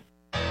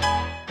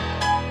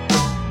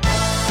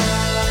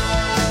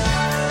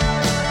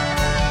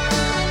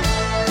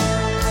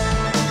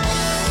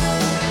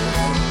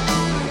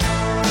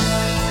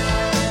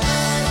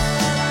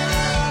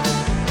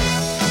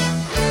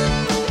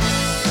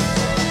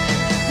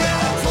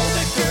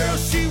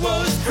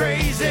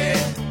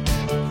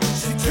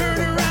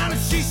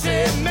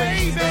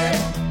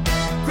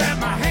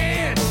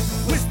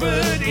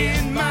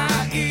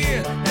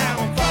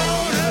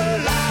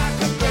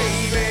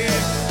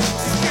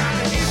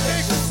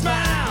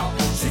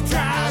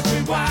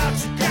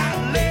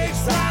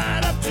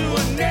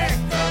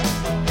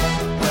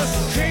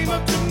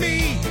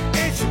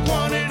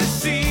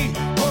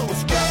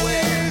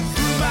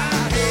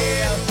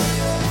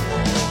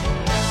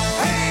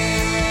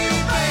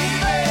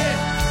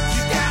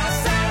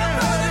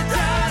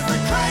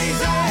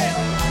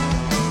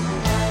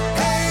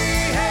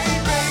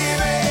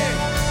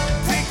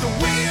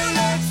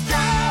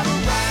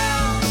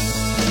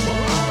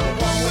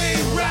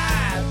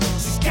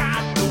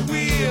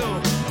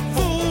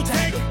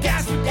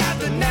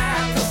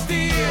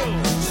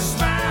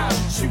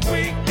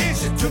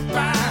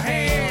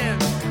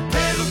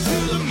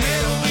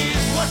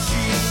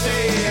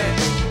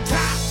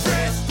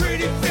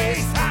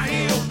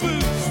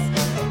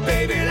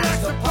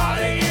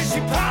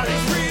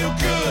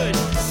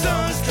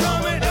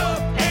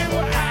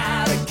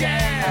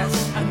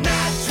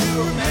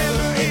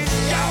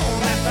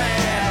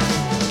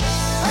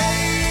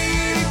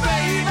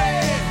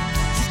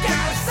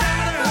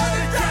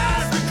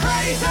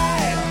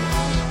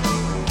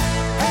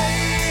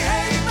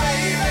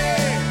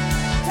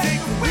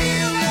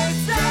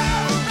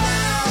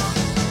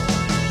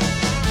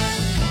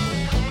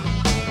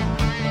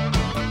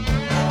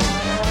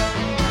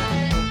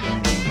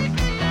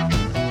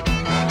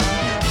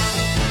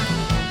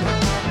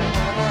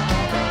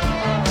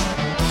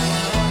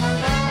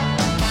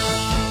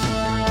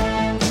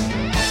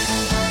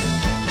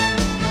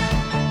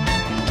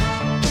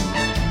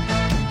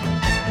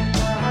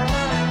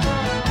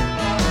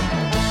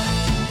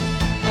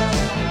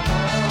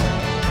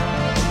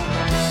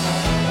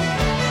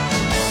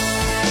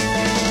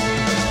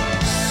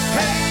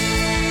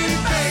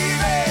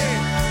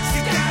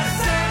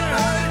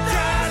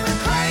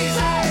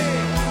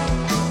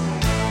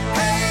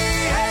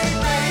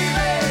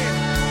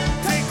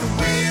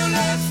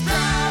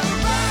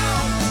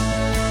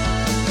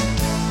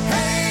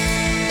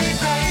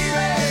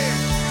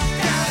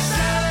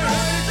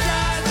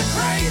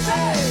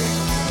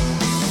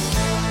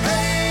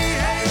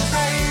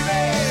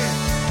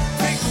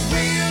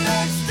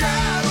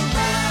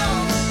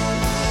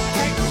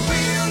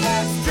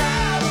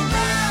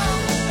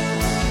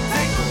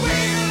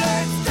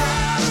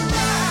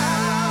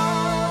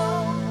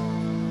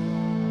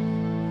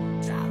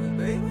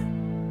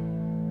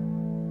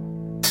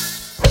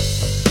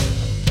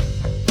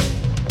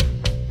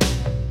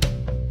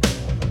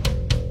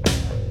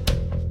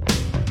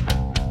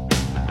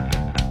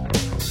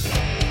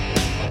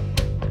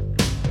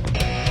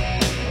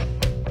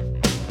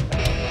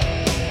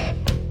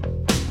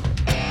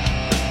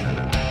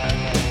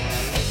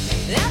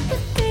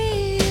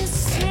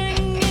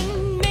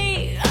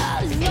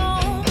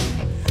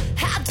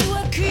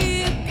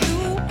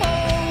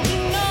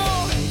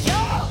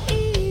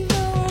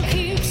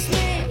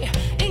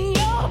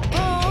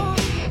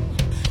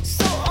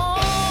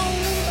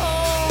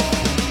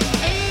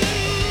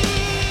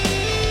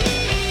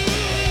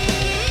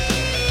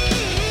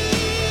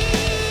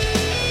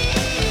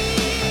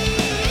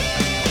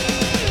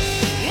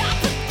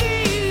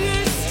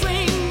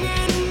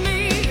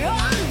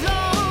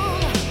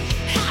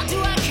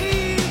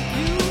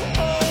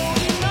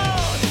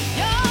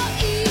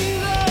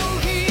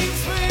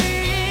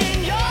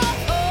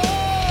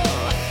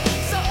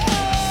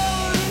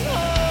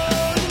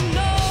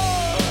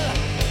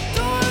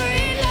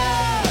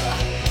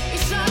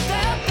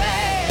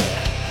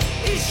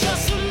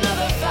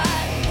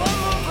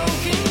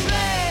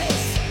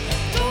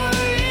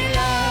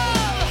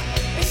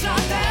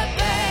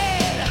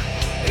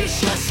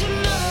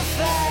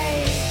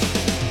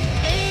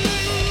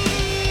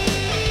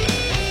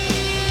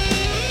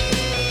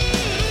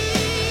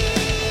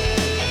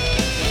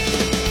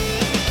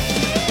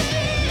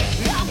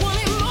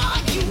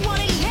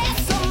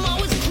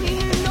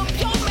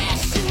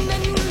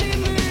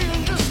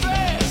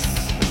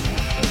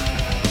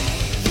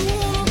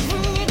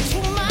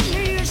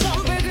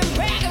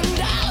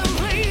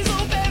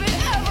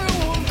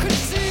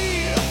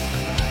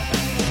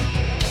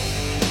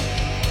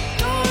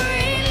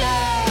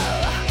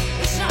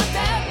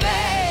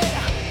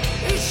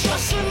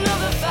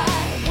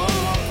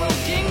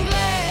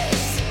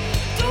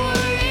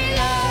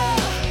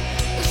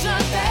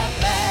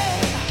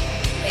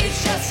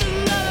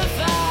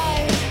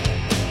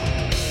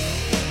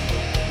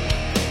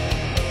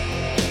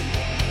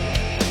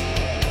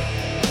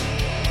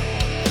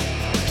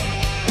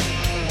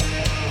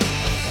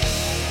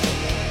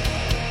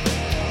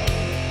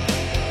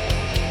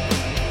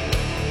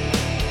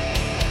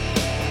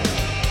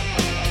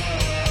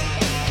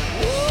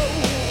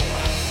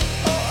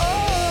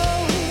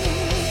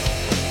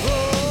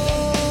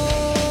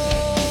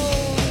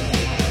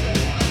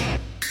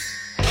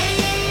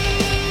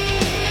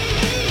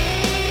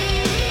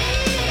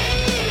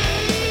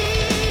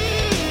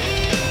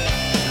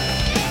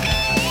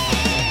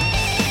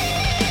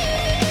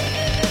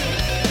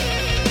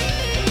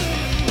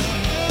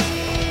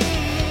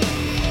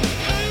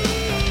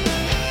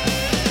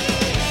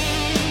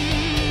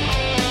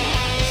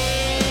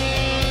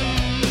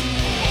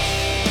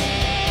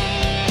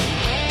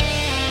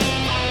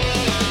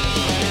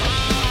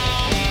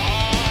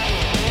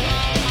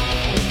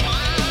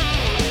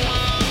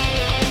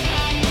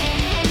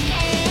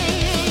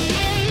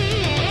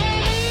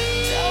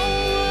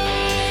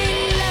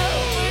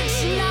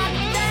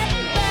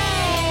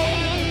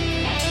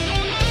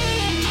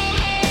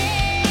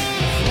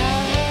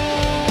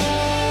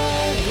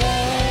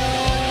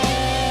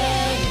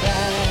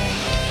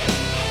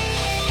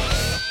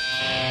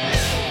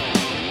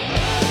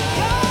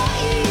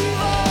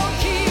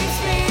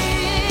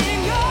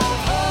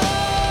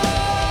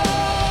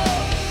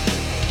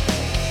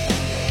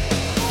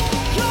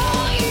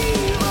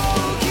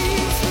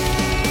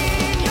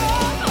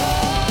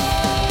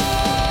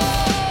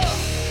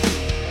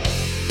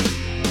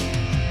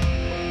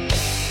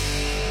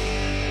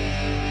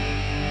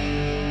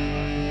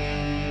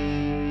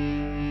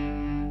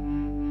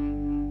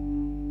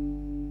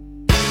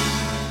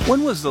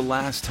 When was the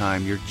last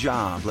time your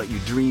job let you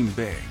dream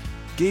big,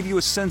 gave you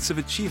a sense of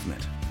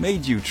achievement,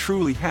 made you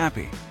truly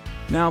happy?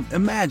 Now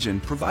imagine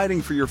providing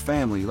for your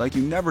family like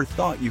you never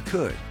thought you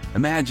could.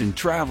 Imagine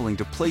traveling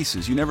to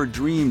places you never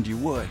dreamed you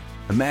would.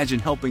 Imagine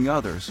helping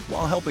others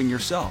while helping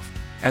yourself.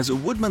 As a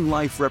Woodman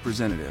Life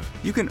representative,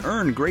 you can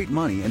earn great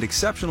money and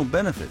exceptional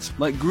benefits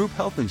like group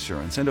health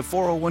insurance and a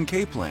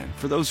 401k plan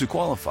for those who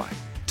qualify.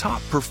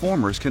 Top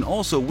performers can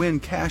also win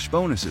cash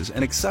bonuses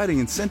and exciting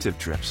incentive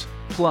trips.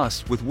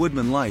 Plus, with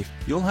Woodman Life,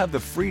 you'll have the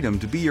freedom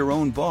to be your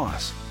own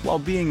boss while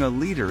being a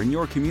leader in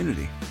your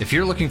community. If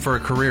you're looking for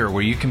a career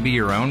where you can be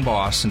your own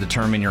boss and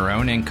determine your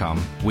own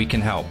income, we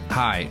can help.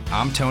 Hi,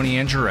 I'm Tony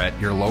Angerette,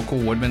 your local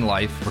Woodman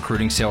Life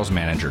recruiting sales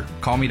manager.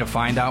 Call me to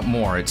find out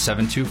more at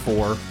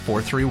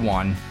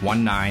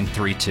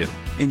 724-431-1932.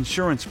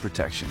 Insurance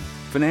protection,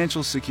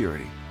 financial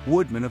security.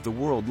 Woodman of the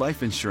World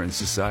Life Insurance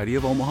Society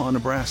of Omaha,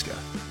 Nebraska.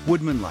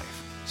 Woodman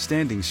Life,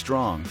 standing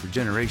strong for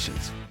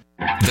generations.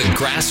 The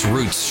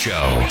Grassroots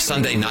Show,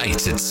 Sunday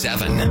nights at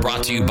 7.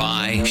 Brought to you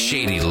by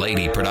Shady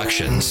Lady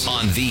Productions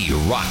on the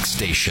Rock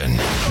Station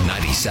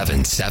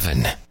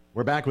 97.7.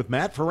 We're back with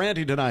Matt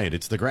Ferrante tonight.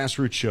 It's the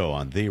Grassroots Show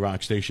on the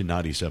Rock Station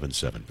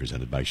 97.7,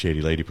 presented by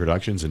Shady Lady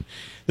Productions. And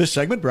this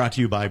segment brought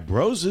to you by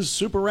Broses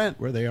Super Rent,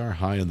 where they are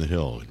high on the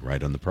hill and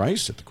right on the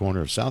price at the corner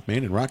of South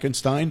Main and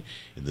Rockenstein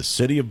in the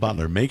city of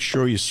Butler. Make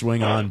sure you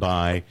swing on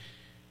by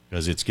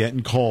because it's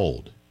getting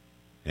cold.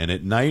 And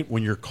at night,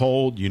 when you're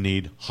cold, you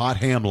need hot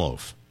ham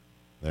loaf.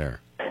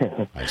 There.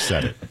 I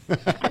said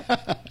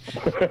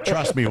it.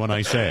 Trust me when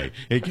I say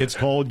it gets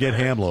cold, get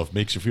ham loaf.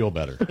 Makes you feel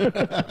better.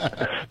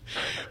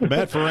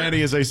 Matt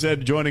Ferrante, as I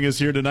said, joining us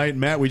here tonight.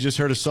 Matt, we just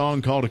heard a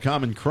song called A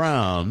Common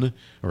Crown,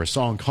 or a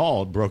song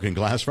called Broken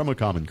Glass from a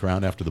Common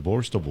Crown after the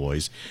Borstal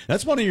Boys.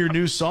 That's one of your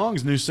new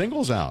songs, new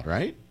singles out,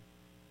 right?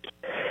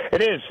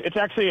 It is. It's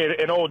actually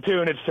an old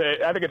tune.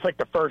 I think it's like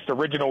the first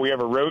original we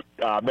ever wrote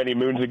many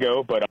moons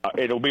ago, but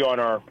it'll be on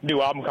our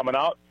new album coming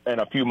out in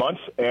a few months,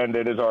 and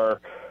it is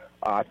our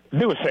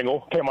newest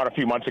single. Came out a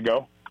few months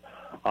ago.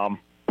 I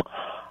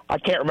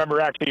can't remember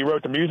actually who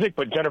wrote the music,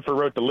 but Jennifer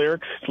wrote the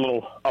lyrics. It's a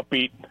little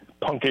upbeat,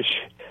 punkish,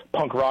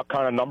 punk rock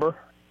kind of number.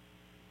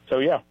 So,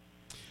 yeah.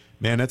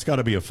 Man, that's got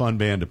to be a fun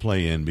band to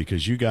play in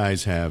because you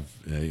guys have,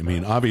 I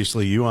mean,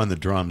 obviously you on the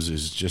drums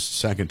is just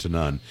second to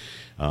none.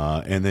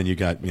 And then you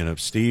got,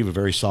 Steve, a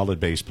very solid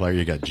bass player.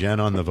 You got Jen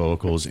on the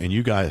vocals, and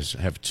you guys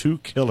have two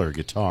killer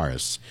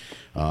guitarists.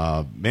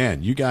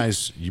 Man, you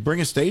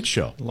bring a stage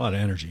show. A lot of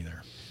energy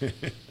there.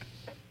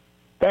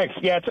 Thanks.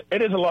 Yeah,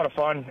 it is a lot of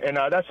fun, and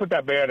that's what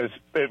that band is.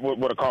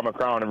 What A Common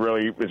Crown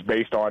really is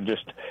based on.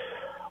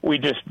 We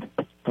just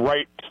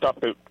write stuff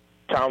that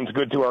sounds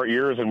good to our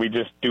ears, and we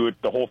just do it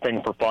the whole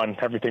thing for fun.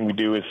 Everything we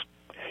do is.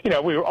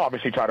 We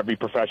obviously try to be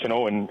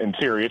professional and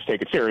serious,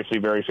 take it seriously,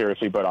 very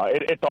seriously, but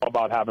it's all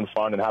about having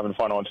fun and having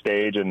fun on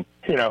stage and,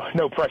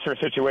 no pressure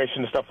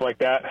situations, stuff like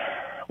that.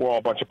 We're all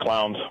a bunch of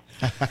clowns.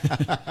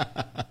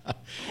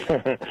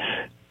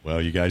 Well,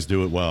 you guys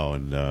do it well,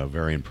 and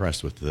very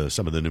impressed with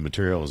some of the new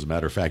material. As a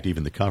matter of fact,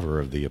 even the cover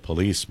of the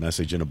Police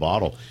Message in a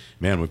Bottle.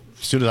 Man, as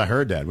soon as I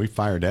heard that, we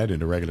fired that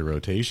into regular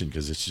rotation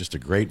because it's just a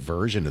great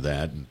version of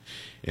that,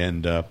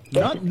 and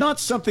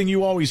not something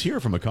you always hear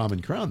from A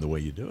Common Crown the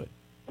way you do it.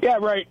 Yeah,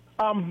 right.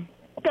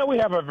 We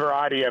have a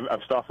variety of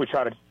stuff. We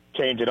try to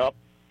change it up.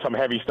 Some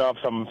heavy stuff,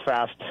 some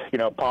fast,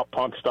 pop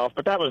punk stuff.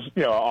 But that was,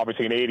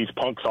 obviously an 80s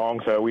punk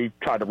song, so we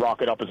tried to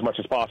rock it up as much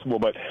as possible.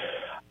 But,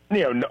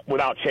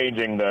 without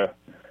changing the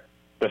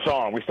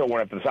song, we still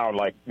want it to sound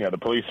like, the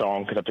Police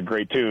song because that's a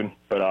great tune.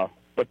 But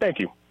thank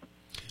you.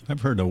 I've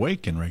heard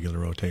Awake in regular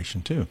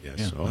rotation too.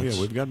 Yes. Yeah,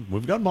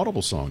 we've got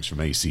multiple songs from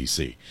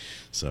ACC.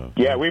 So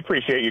yeah, we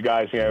appreciate you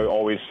guys.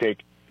 Always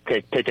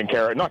taking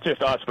care of not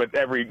just us, but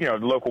every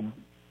local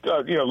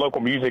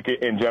music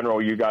in general.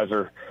 You guys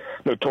are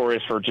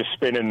notorious for just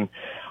spinning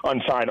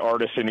unsigned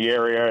artists in the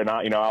area and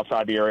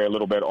outside the area a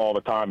little bit all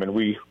the time, and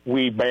we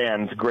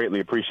bands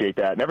greatly appreciate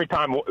that. And every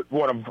time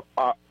one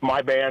of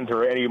my bands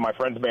or any of my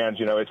friends' bands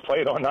is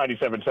played on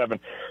 97.7,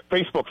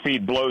 Facebook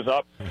feed blows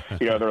up.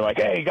 They're like,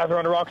 hey, you guys are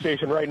on the rock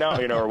station right now,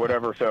 or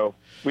whatever. So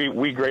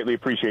we greatly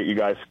appreciate you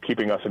guys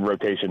keeping us in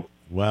rotation.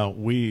 Well,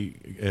 we,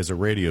 as a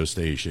radio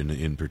station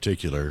in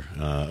particular,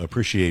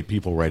 appreciate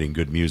people writing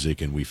good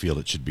music, and we feel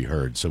it should be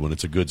heard. So when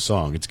it's a good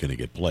song, it's going to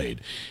get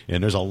played.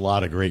 And there's a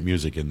lot of great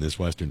music in this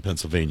Western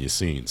Pennsylvania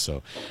scene,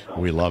 so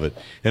we love it.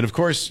 And, of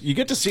course, you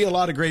get to see a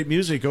lot of great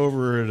music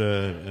over at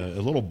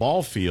a little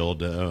ball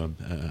field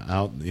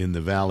out in the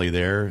valley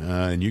there.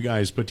 And you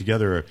guys put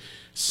together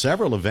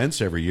several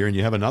events every year, and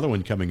you have another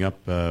one coming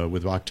up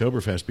with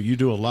Rocktoberfest. But you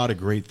do a lot of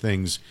great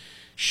things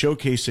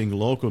showcasing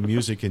local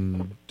music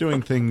and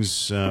doing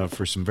things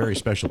for some very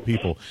special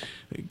people.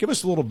 Give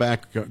us a little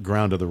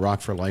background of the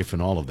Rock For Life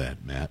and all of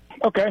that, Matt.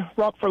 Okay.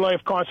 Rock For Life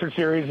Concert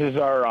Series is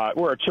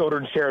we're a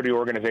children's charity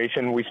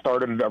organization. We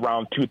started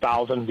around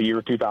 2000, the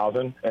year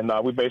 2000, and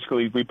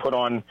we put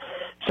on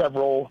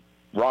several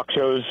rock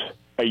shows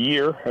a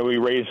year, and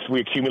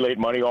we accumulate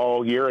money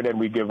all year, and then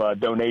we give a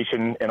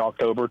donation in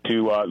October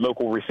to a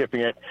local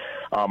recipient,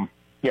 a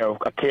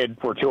kid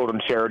for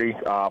children's charity.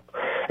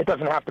 it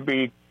doesn't have to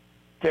be.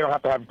 They don't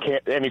have to have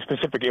any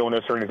specific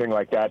illness or anything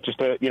like that.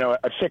 Just a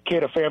sick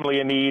kid, a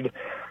family in need,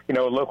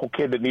 a local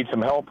kid that needs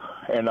some help,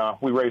 and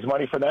we raise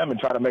money for them and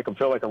try to make them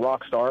feel like a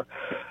rock star.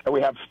 And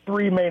we have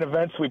 3 main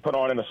events we put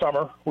on in the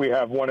summer. We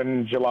have one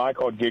in July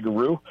called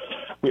Gigaroo.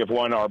 We have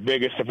one, our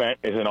biggest event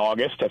is in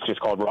August. That's just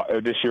called,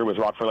 this year was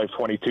Rock for Life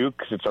 22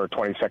 because it's our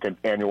 22nd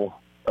annual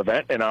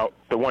event. And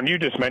the one you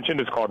just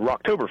mentioned is called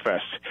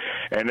Rocktoberfest.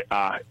 And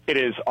it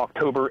is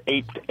October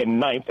 8th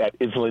and 9th at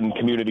Island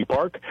Community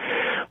Park.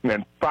 And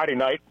then Friday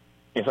night,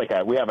 it's like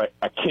we have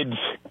a kid's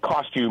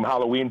costume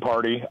Halloween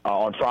party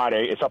on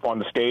Friday. It's up on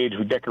the stage.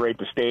 We decorate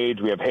the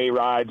stage. We have hay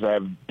rides. I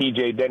have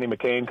DJ Denny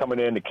McCain coming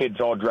in. The kids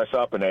all dress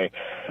up and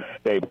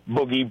they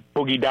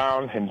boogie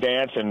down and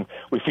dance, and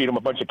we feed them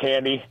a bunch of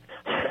candy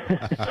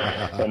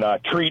and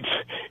treats,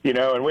 and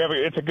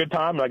it's a good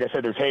time. Like I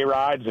said, there's hay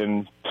rides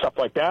and stuff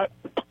like that.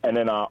 And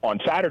then on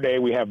Saturday,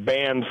 we have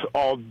bands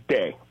all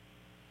day,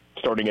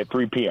 starting at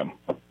 3 p.m.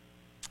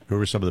 Who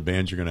are some of the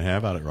bands you're going to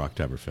have out at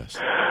Rocktoberfest?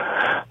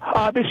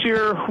 This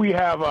year we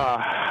have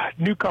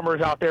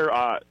newcomers out there.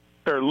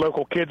 They're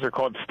local kids. They're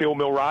called Steel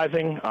Mill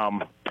Rising.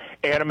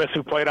 Animus,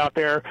 who played out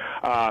there.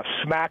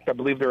 Smacked, I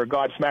believe they're a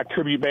Godsmack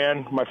tribute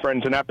band. My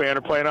friends in that band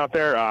are playing out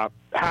there.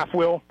 Half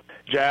Wheel,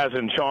 Jazz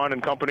and Sean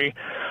and company.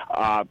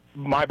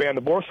 My band,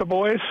 the Borstal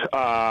Boys,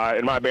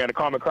 and my band, the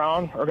Common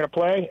Crown, are going to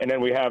play. And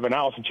then we have an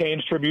Alice in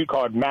Chains tribute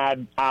called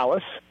Mad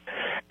Alice.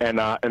 And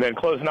then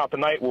closing out the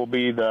night will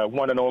be the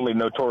one and only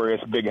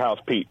Notorious Big House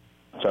Pete.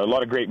 So a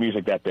lot of great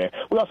music that day.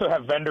 We also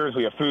have vendors.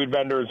 We have food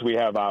vendors. We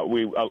have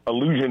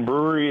Illusion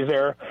Brewery is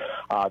there.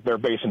 They're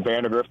based in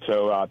Vandergrift,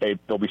 so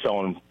they'll be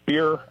selling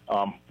beer.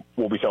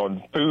 We'll be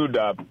selling food.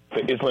 The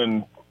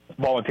Island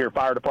Volunteer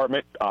Fire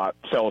Department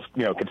sells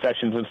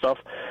concessions and stuff.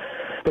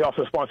 They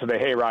also sponsor the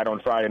Hayride on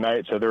Friday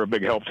night, so they're a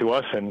big help to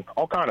us and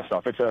all kind of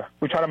stuff.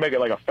 We try to make it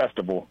like a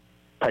festival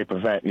type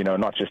event,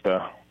 not just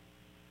a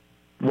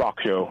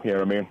rock show. You know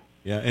what I mean?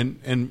 Yeah,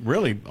 and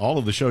really all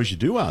of the shows you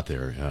do out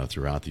there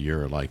throughout the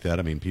year are like that.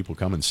 I mean, people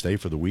come and stay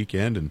for the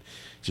weekend and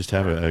just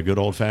have a good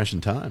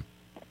old-fashioned time.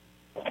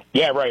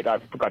 Yeah, right. I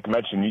forgot to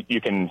mention, you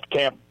can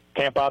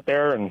camp out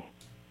there and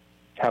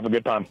have a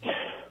good time.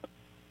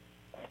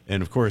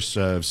 And, of course,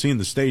 I've seen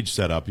the stage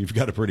setup. You've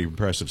got a pretty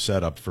impressive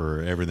setup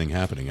for everything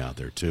happening out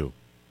there, too.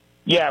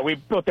 Yeah, we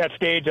built that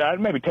stage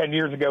maybe 10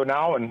 years ago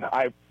now, and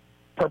I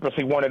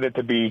purposely wanted it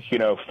to be,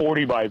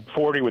 40 by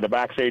 40 with a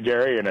backstage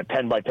area and a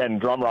 10 by 10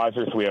 drum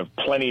riser, so we have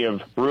plenty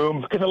of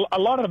room. Because a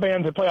lot of the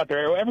bands that play out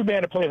there, every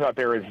band that plays out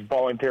there is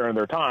volunteering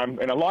their time,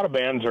 and a lot of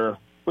bands are,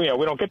 we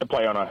don't get to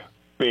play on a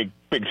big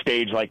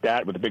stage like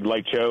that with a big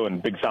light show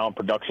and big sound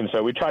production.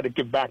 So we tried to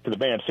give back to the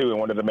bands too and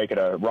wanted to make it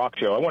a rock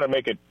show. I want to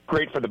make it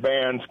great for the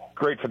bands,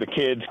 great for the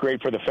kids,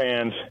 great for the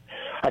fans.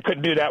 I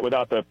couldn't do that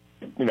without the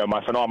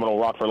my phenomenal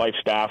Rock for Life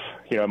staff.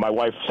 My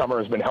wife Summer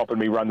has been helping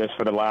me run this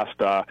for the last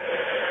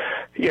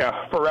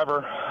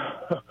forever.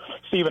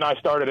 Steve and I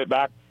started it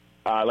back,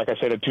 like I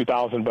said, in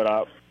 2000, but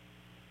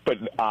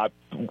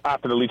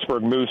after the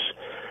Leechburg Moose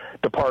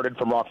departed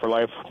from Rock for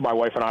Life, my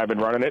wife and I have been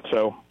running it,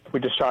 so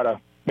we just try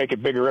to make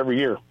it bigger every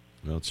year.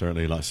 Well, it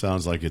certainly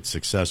sounds like it's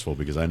successful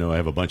because I know I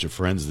have a bunch of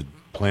friends that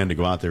plan to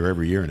go out there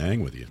every year and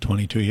hang with you.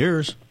 22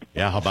 years.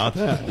 Yeah, how about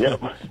that?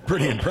 Yep.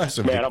 Pretty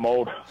impressive. Man, I'm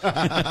old.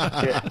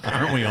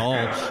 Aren't we all?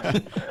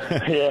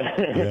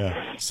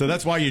 Yeah. So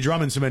that's why you're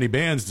drumming so many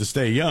bands to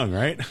stay young,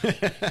 right?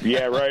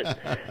 Yeah, right.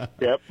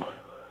 Yep.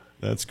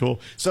 That's cool.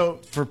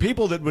 So for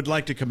people that would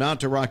like to come out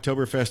to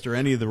Rocktoberfest or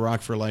any of the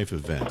Rock for Life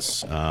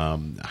events,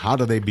 how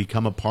do they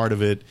become a part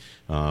of it?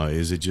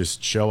 Is it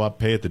just show up,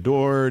 pay at the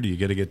door? Do you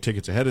get to get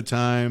tickets ahead of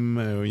time?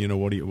 How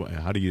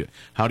do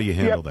you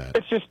handle that?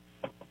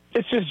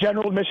 It's just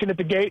general admission at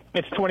the gate.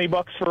 It's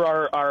 $20 for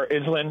our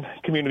Island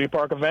Community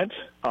Park events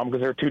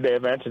because they're 2-day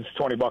events. It's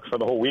 $20 for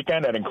the whole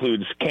weekend. That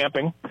includes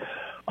camping.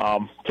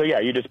 So yeah,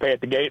 you just pay at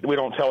the gate. We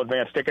don't sell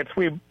advance tickets.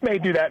 We may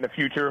do that in the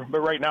future,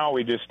 but right now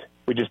we just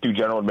do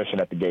general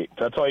admission at the gate.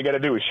 So that's all you got to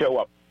do is show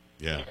up.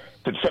 Yeah.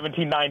 It's at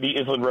 1790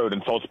 Island Road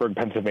in Salzburg,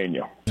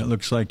 Pennsylvania. It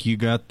looks like you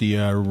got the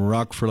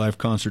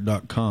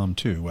rockforlifeconcert.com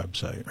too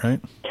website,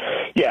 right?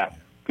 Yeah.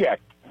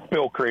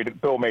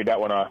 Bill made that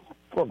one. I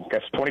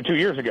guess 22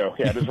 years ago.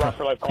 Yeah, this is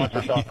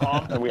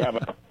rockforlifeconcert.com, and we have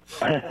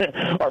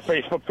our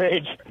Facebook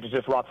page. It's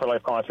just Rock for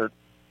Life Concert.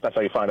 That's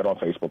how you find it on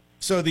Facebook.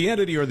 So the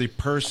entity or the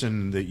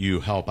person that you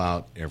help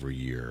out every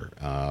year,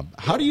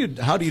 how do you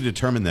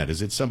determine that?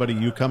 Is it somebody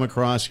you come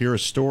across, hear a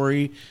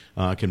story?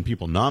 Can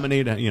people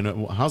nominate?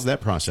 How's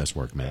that process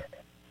work, Matt?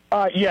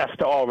 Yes,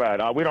 to all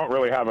that. We don't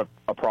really have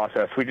a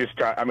process. We just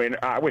try. I mean,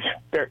 I wish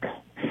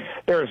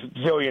there's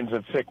zillions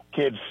of sick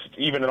kids,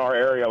 even in our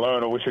area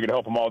alone. I wish we could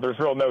help them all. There's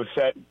no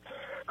set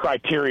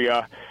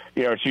criteria.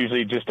 It's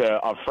usually just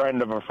a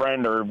friend of a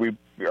friend, or we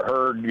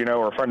heard,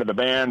 or a friend of the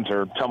band's,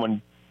 or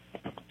someone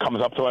comes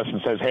up to us and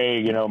says,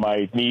 hey,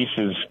 my niece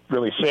is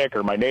really sick,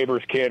 or my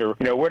neighbor's kid, or,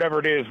 whatever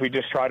it is. We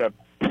just try to,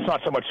 it's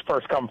not so much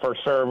first come,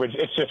 first serve.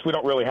 It's just, we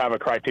don't really have a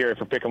criteria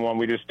for picking one.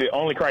 The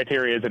only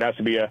criteria is it has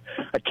to be a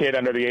kid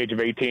under the age of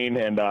 18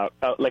 and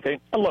like a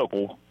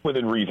local,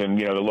 within reason,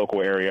 the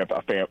local area,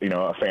 a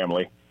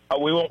family.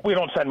 We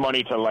don't send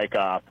money to like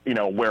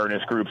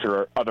awareness groups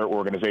or other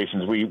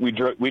organizations. We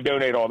donate we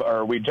generate all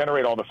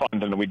the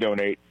funds and then we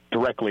donate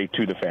directly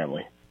to the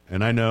family.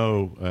 And I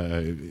know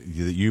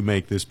that you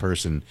make this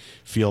person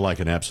feel like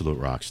an absolute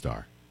rock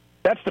star.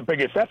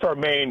 That's our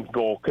main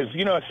goal, because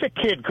a sick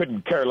kid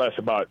couldn't care less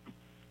about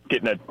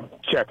getting a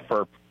check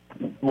for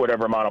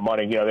whatever amount of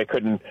money. They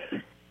couldn't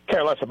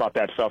care less about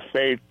that stuff.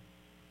 They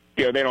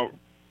don't.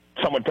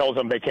 Someone tells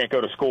them they can't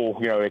go to school.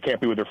 They can't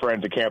be with their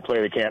friends. They can't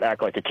play. They can't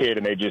act like a kid,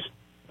 and they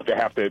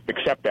have to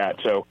accept that.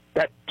 So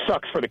that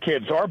sucks for the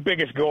kids. So our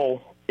biggest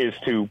goal is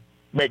to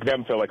make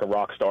them feel like a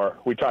rock star.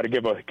 We try to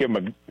give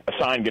them a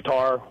signed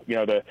guitar.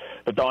 The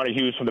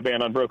Donahues from the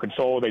band Unbroken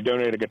Soul, they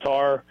donate a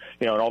guitar.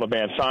 And all the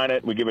bands sign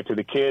it. We give it to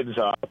the kids.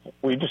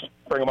 We just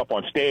bring them up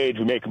on stage.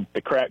 We make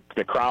the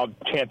crowd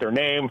chant their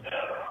name.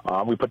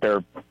 We put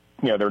their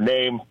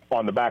name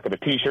on the back of the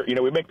T-shirt.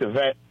 We make the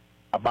event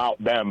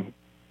about them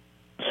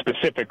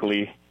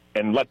specifically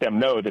and let them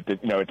know that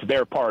it's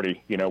their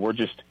party. We're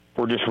just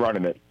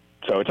running it.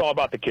 So it's all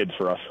about the kids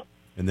for us.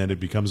 And then it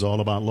becomes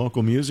all about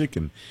local music,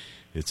 and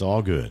it's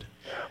all good.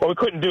 Well, we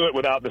couldn't do it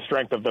without the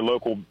strength of the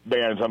local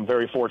bands. I'm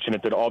very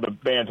fortunate that all the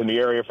bands in the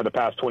area for the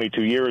past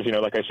 22 years,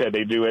 like I said,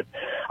 they do it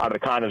out of the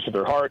kindness of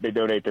their heart. They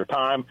donate their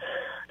time.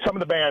 Some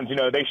of the bands,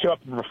 they show up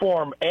and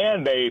perform,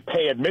 and they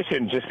pay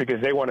admission just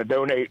because they want to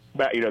donate.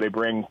 They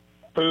bring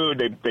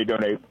food, they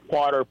donate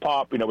water,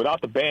 pop.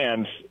 Without the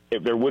bands,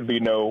 there would be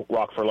no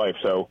Rock for Life.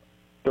 So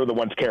they're the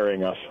ones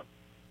carrying us.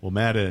 Well,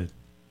 Matt,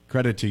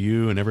 credit to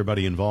you and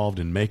everybody involved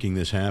in making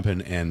this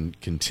happen and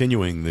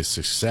continuing the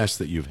success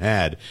that you've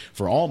had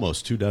for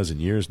almost 24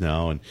 years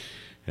now.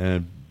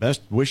 And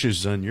best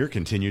wishes on your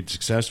continued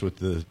success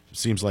with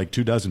seems like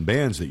 24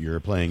 bands that you're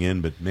playing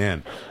in. But,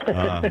 man,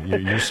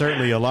 you're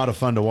certainly a lot of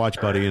fun to watch,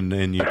 buddy,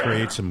 and you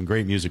create some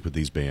great music with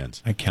these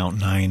bands. I count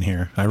 9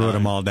 here. I wrote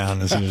them all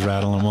down as he was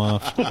rattling them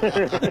off.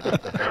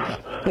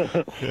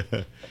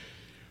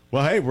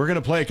 Well, hey, we're going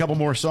to play a couple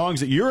more songs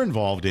that you're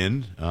involved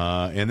in,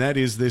 and that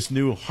is this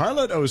new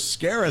Harlot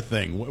O'Scara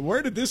thing.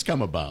 Where did this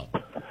come about?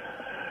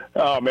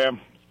 Oh, man.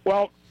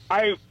 Well,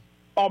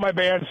 all my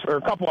bands, or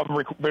a couple of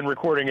them, been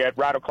recording at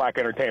Rattleclack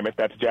Entertainment.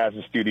 That's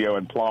Jazz's studio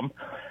in Plum.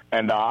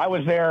 And I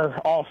was there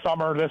all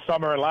summer, this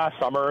summer and last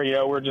summer.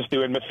 We're just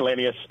doing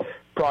miscellaneous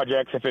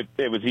projects. If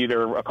it was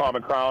either a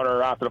Common Crown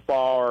or After the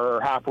Fall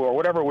or Half Wheel or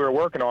whatever we were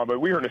working on.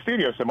 But we were in the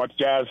studio so much,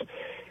 Jazz,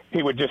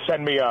 he would just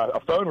send me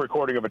a phone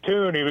recording of a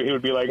tune. He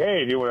would be like,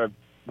 "Hey,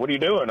 what are you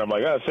doing?" I'm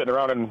like, sitting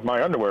around in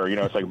my underwear.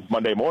 It's like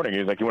Monday morning.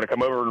 He's like, "You want to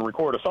come over and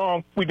record a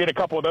song?" We did a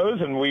couple of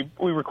those, and we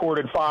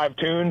recorded 5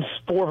 tunes.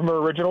 4 of them are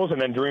originals, and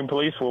then Dream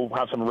Police will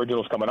have some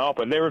originals coming up.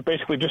 And they were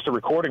basically just a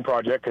recording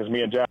project because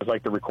me and Jazz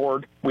like to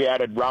record. We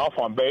added Ralph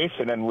on bass,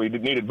 and then we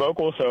needed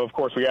vocals. So, of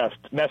course, we asked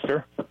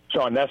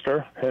Sean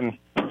Nestor, and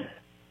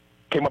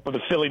came up with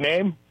a silly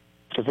name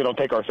because we don't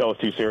take ourselves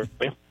too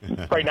seriously.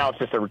 Right now it's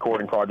just a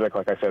recording project,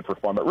 like I said, for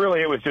fun. But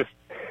really it was just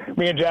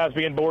me and Jazz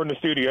being bored in the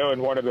studio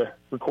and wanted to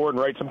record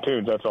and write some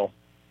tunes, that's all.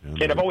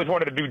 And I've always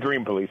wanted to do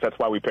Dream Police. That's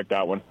why we picked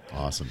that one.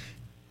 Awesome.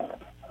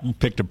 You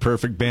picked a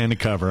perfect band to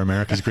cover,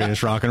 America's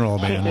greatest rock and roll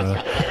band,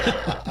 brother.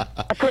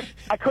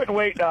 I couldn't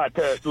wait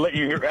to let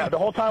you hear. The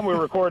whole time we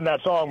were recording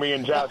that song, me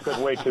and Jazz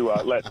couldn't wait to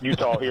let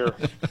Utah hear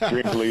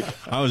Dream Police.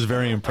 I was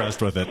very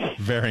impressed with it.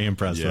 Very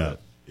impressed with it.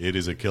 It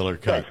is a killer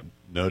cut. Thanks.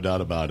 No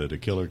doubt about it. A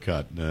killer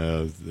cut.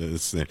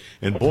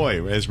 And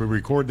boy, as we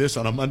record this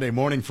on a Monday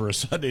morning for a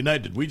Sunday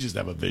night, did we just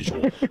have a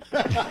visual.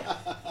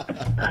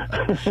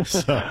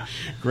 So,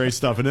 great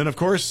stuff. And then, of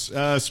course,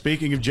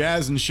 speaking of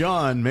Jazz and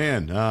Sean,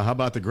 man, how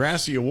about the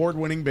Grassy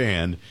award-winning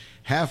band,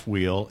 Half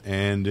Wheel,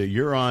 and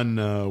you're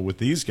on with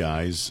these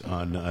guys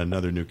on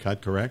another new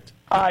cut, correct?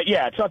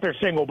 Yeah, it's not their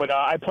single, but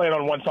I played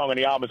on one song on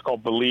the album. It's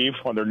called Believe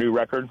on their new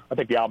record. I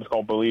think the album's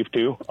called Believe,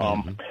 too.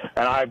 And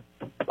I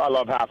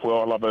love Half Wheel.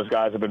 I love those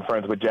guys. I've been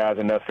friends with Jazz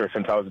and Nestor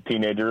since I was a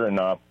teenager, and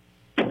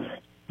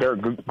they're a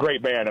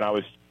great band, and I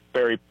was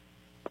very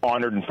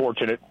honored and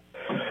fortunate.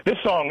 This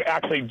song,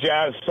 actually,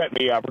 Jazz sent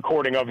me a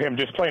recording of him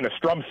just playing a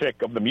strum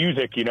stick of the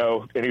music, and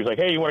he was like,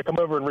 "Hey, you want to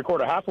come over and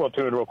record a Half Wheel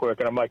tune real quick?"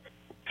 And I'm like,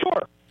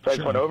 "Sure." So I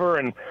just went over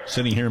and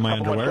sitting here in my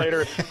underwear.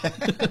 Later,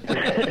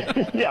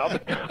 yeah, I'm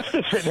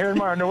just sitting here in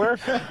my underwear.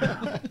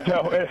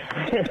 So,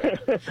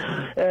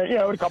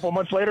 a couple of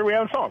months later, we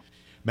have a song.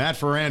 Matt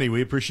Ferrante,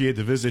 we appreciate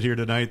the visit here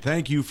tonight.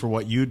 Thank you for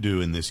what you do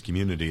in this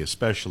community,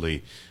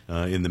 especially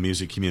in the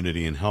music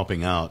community and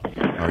helping out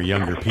our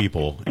younger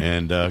people.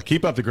 And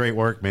keep up the great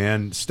work,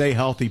 man. Stay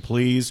healthy,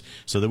 please,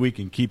 so that we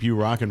can keep you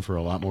rocking for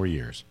a lot more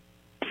years.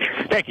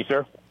 Thank you,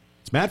 sir.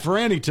 It's Matt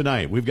Ferrante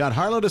tonight. We've got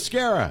Harlot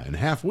O'Scara and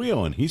Half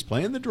Wheel, and he's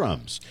playing the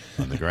drums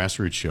on the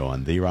Grassroots Show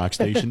on The Rock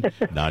Station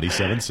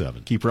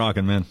 97.7. Keep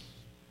rocking, man.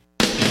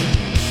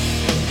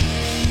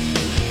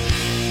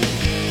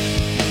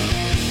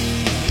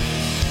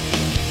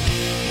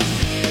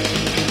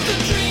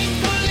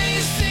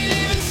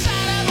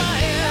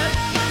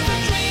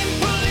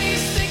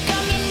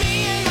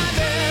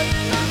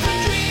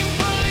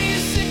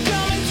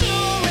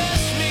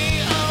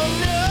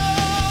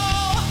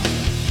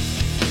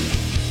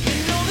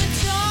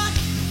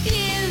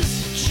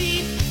 Cheap.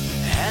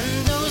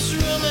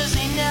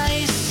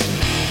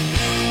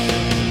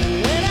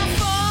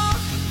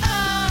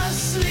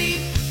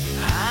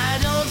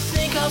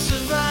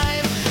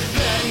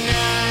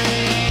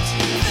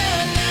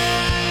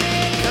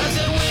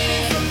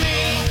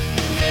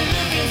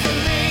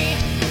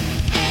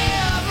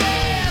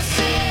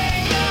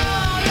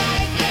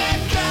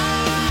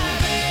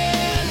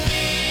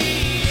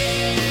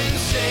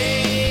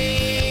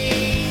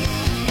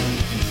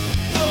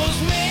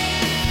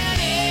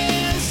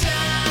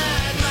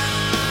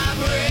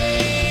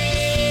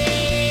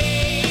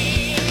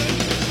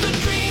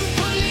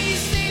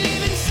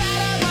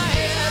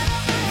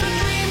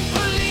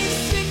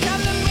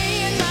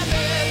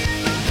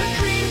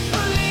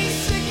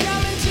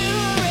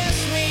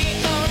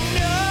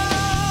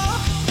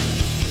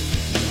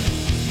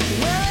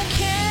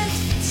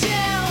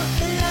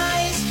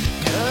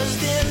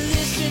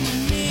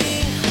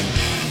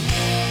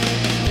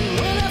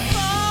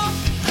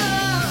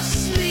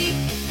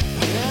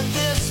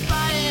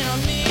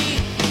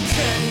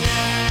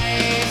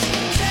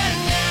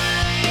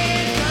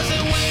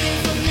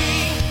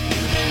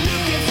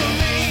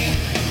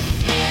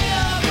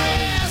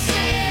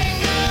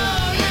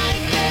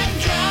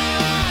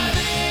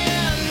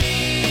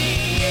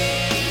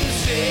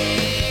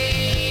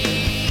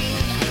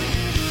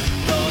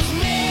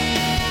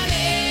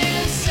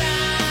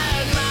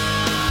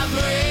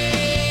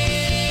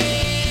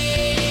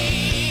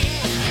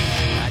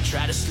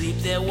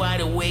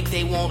 awake,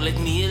 they won't let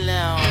me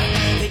alone.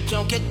 They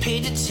don't get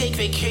paid to take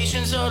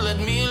vacations or let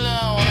me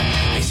alone.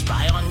 They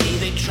spy on me,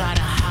 they try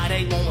to hide,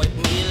 they won't let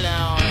me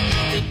alone.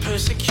 They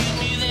persecute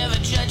me, they're the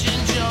judge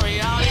and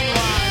jury all in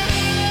one.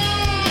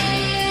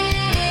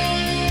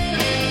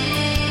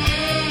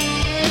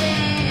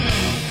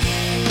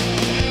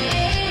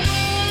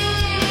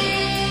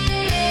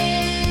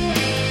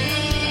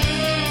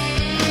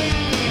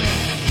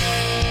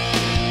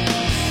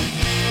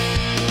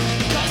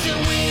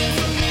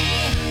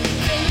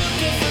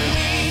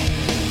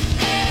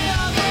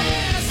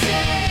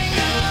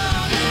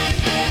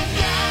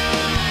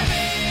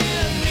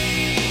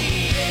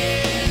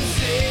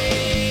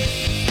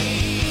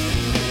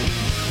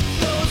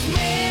 Though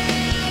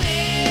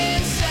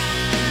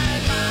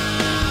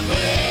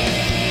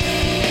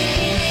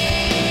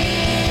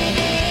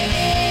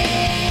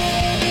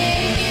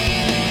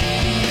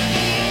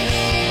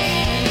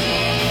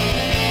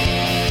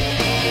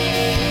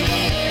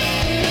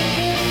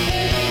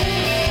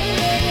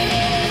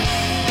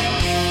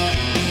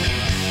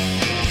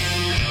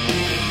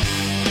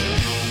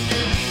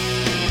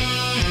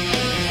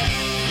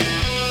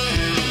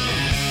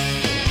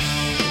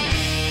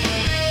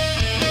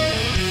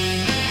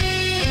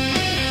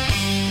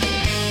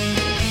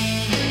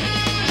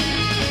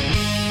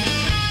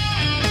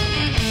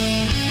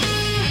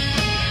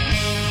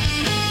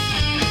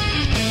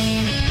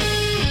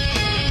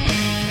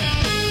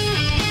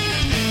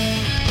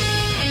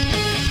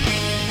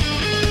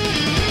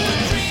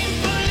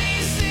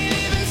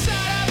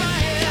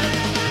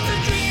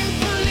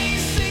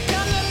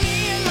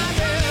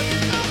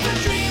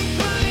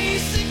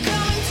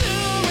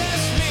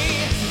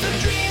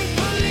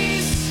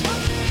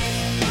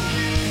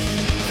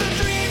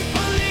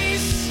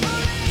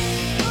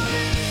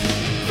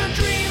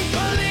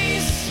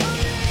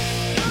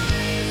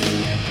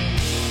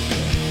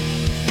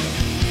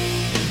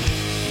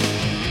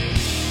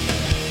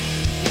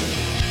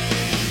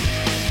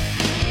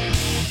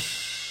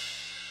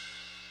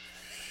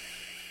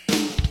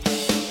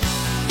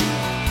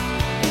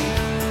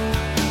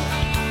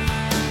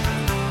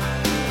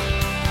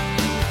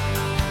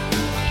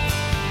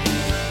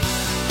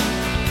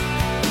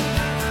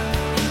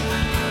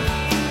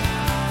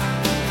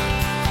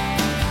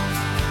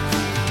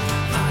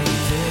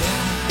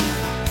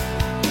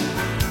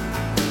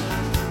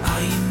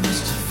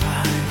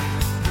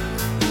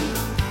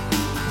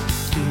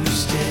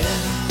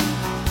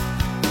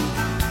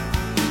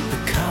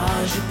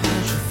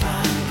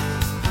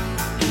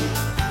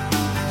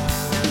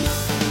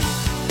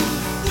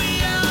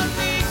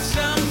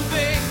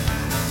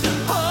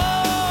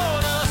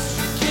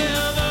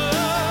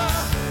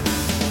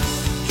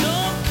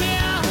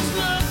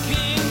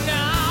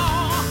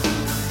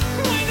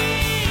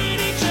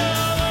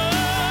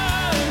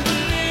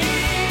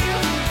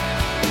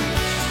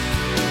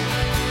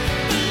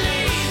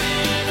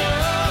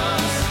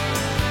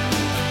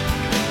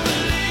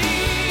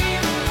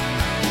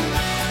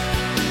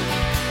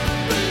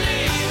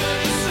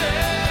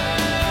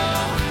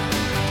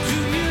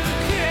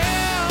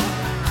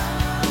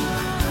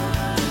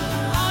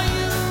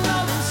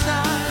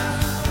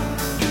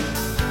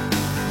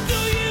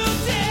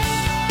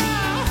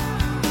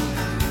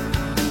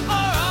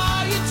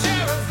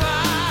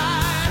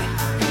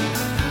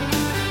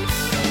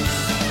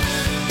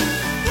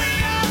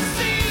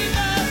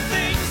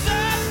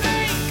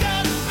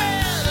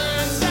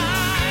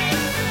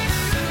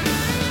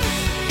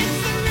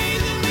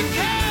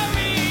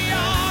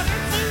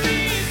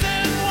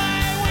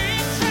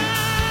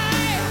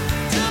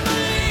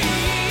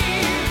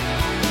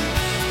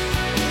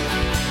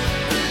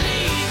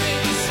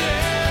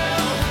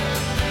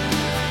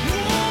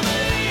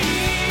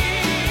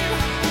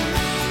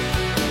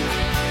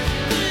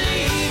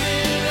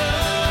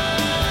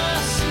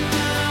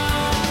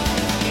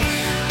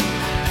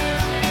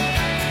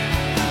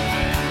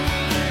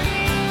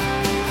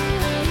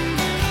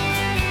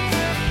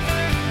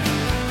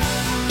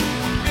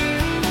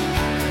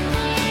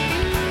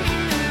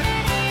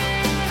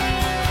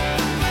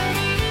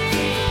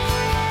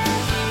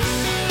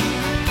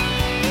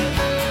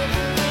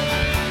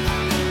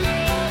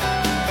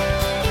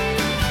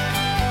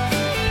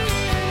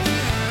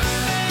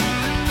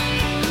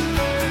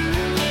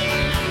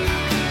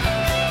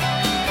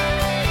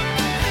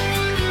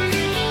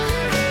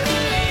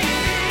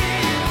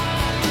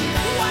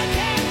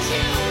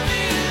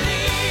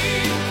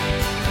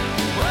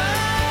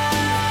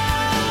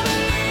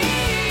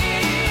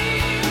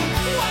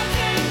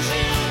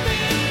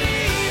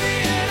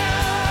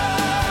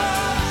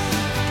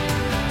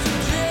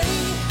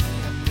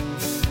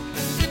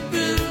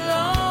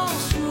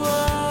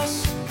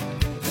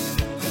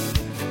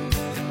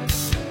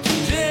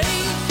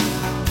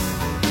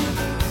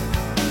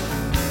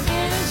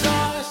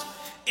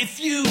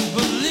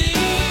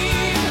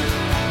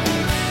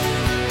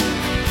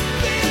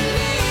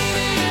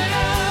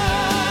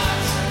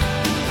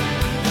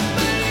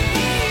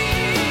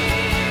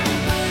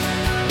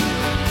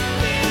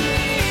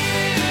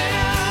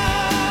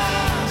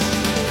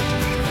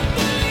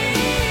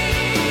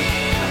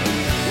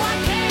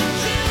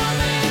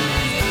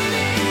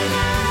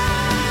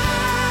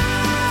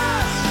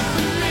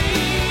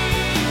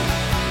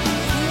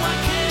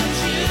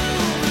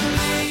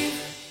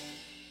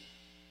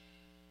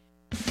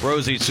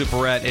Rosie's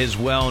Superette is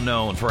well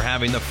known for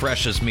having the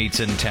freshest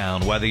meats in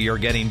town, whether you're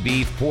getting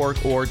beef,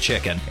 pork, or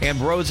chicken.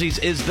 Rosie's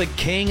is the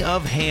king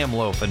of ham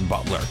loaf in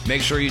Butler.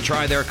 Make sure you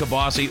try their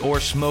kibasi or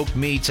smoked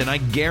meats, and I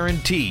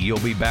guarantee you'll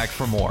be back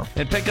for more.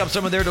 And pick up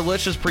some of their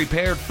delicious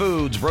prepared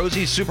foods.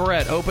 Rosie's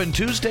Superette, open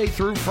Tuesday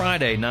through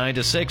Friday, 9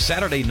 to 6,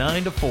 Saturday,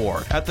 9 to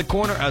 4. At the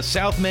corner of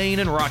South Main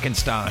and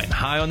Rockenstein.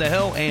 High on the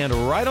hill and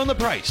right on the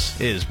price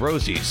is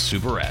Rosie's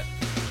Superette.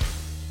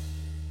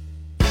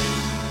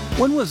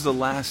 When was the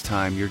last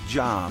time your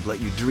job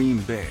let you dream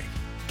big,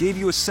 gave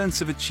you a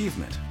sense of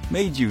achievement,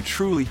 made you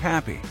truly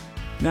happy?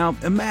 Now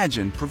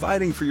imagine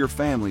providing for your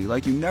family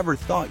like you never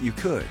thought you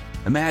could.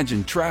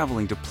 Imagine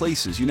traveling to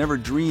places you never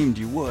dreamed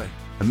you would.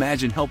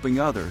 Imagine helping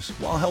others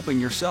while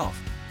helping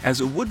yourself. As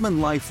a Woodman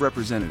Life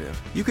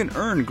representative, you can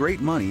earn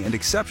great money and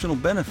exceptional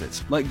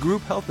benefits like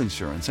group health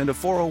insurance and a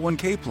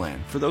 401k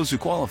plan for those who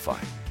qualify.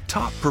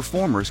 Top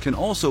performers can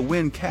also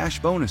win cash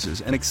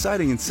bonuses and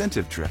exciting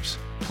incentive trips.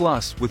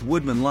 Plus, with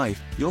Woodman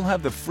Life, you'll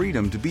have the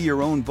freedom to be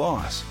your own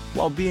boss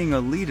while being a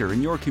leader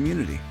in your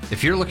community.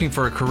 If you're looking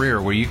for a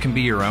career where you can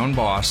be your own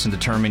boss and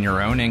determine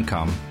your own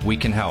income, we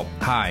can help.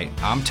 Hi,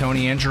 I'm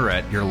Tony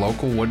Angerette, your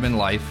local Woodman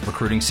Life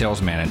recruiting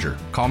sales manager.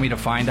 Call me to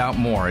find out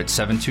more at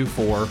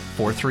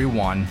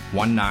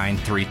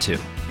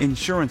 724-431-1932.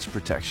 Insurance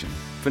protection,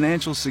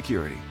 financial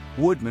security.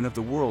 Woodman of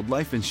the World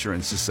Life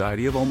Insurance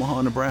Society of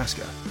Omaha,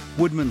 Nebraska.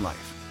 Woodman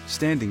Life,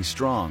 standing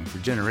strong for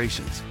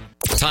generations.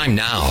 Time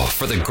now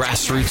for the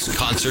Grassroots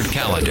Concert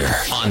Calendar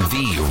on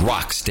the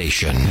Rock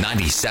Station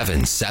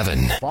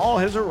 97.7. Fall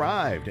has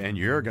arrived, and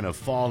you're going to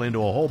fall into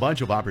a whole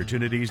bunch of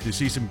opportunities to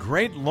see some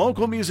great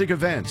local music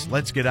events.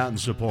 Let's get out and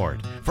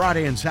support.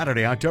 Friday and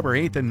Saturday, October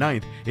 8th and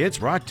 9th, it's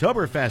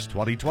Rocktoberfest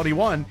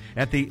 2021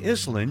 at the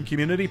Iselin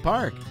Community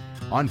Park.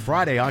 On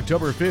Friday,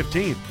 October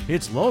 15th,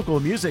 it's Local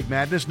Music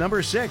Madness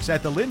number 6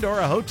 at the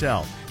Lindora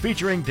Hotel,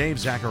 featuring Dave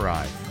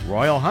Zachary,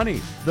 Royal Honey,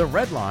 The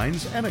Red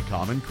Lines, and A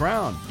Common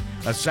Crown.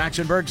 A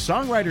Saxonburg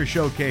Songwriter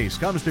Showcase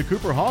comes to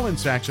Cooper Hall in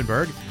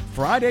Saxonburg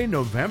Friday,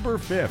 November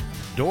 5th.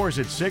 Doors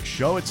at 6,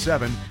 show at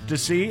 7 to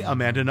see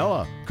Amanda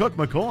Noah, Cook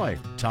McCoy,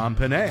 Tom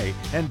Panay,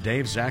 and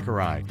Dave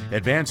Zachary.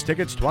 Advance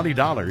tickets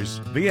 $20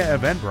 via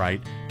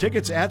Eventbrite.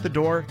 Tickets at the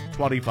door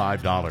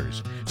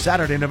 $25.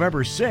 Saturday,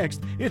 November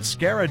 6th, it's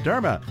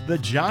Scaraderma, the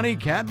Johnny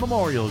Cat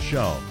Memorial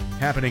Show,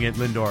 happening at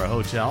Lindora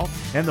Hotel.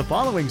 And the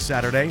following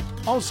Saturday,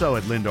 also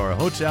at Lindora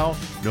Hotel,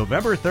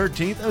 November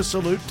 13th, a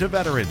salute to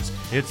veterans.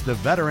 It's the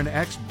Veteran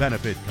X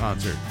Benefit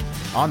Concert.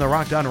 On the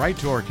Rock Done Right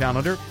Tour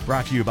calendar,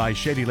 brought to you by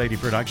Shady Lady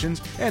Productions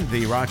and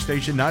the Rock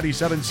Station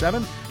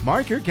 97.7,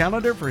 mark your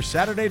calendar for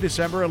Saturday,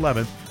 December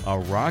 11th, a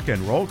rock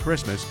and roll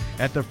Christmas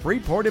at the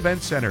Freeport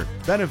Event Center,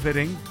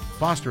 benefiting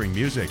Fostering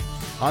Music.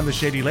 On the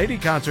Shady Lady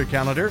concert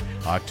calendar,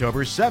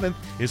 October 7th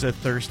is a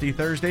Thirsty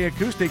Thursday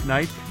acoustic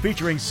night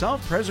featuring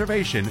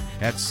self-preservation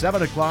at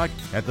 7 o'clock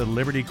at the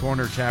Liberty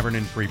Corner Tavern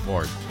in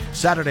Freeport.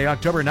 Saturday,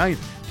 October 9th,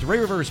 Three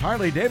Rivers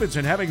Harley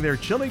Davidson having their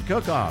chili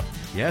cook-off.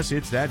 Yes,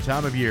 it's that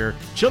time of year.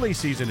 Chili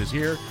season is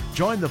here.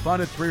 Join the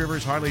fun at Three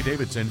Rivers Harley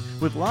Davidson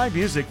with live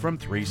music from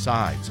 3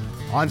 sides.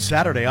 On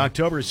Saturday,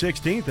 October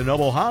 16th, the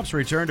Noble Hops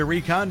return to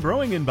Recon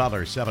Brewing in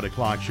Butler, 7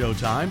 o'clock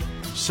showtime.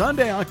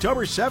 Sunday,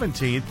 October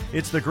 17th,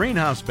 it's the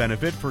Greenhouse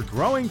Benefit for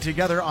Growing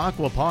Together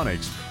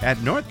Aquaponics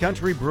at North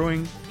Country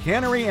Brewing,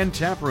 Cannery and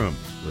Tap Room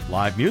with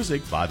live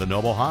music by the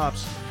Noble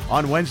Hops.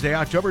 On Wednesday,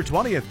 October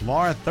 20th,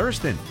 Laura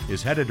Thurston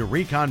is headed to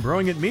Recon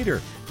Brewing at Meter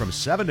from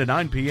 7 to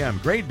 9 p.m.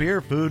 Great beer,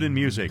 food, and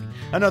music.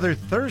 Another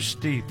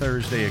Thirsty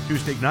Thursday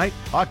acoustic night,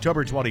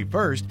 October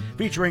 21st,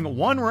 featuring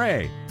One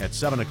Ray at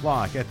 7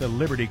 o'clock at the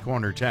Liberty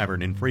Corner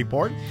Tavern in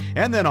Freeport.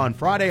 And then on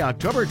Friday,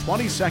 October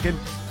 22nd,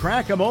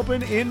 Crack 'em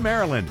Open in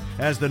Maryland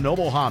as the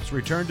Noble Hops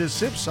return to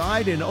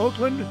Sipside in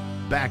Oakland,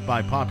 backed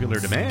by popular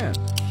demand.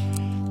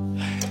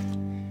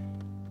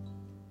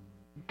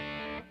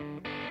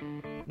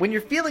 When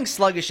you're feeling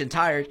sluggish and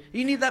tired,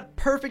 you need that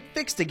perfect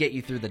fix to get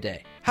you through the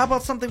day. How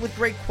about something with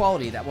great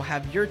quality that will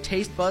have your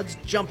taste buds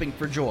jumping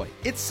for joy?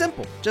 It's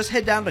simple. Just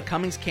head down to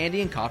Cummings Candy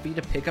and Coffee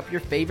to pick up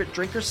your favorite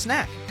drink or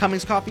snack.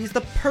 Cummings Coffee is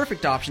the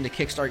perfect option to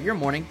kickstart your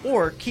morning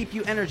or keep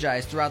you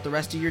energized throughout the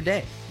rest of your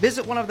day.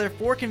 Visit one of their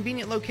 4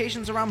 convenient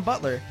locations around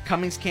Butler.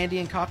 Cummings Candy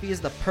and Coffee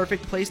is the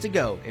perfect place to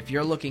go if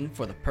you're looking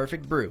for the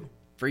perfect brew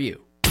for you.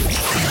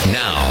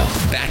 Now,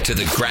 back to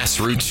the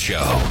Grassroots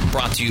Show,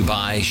 brought to you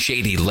by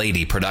Shady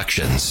Lady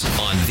Productions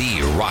on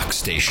the Rock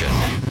Station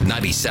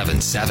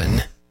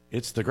 97.7.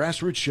 It's the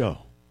Grassroots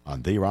Show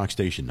on the Rock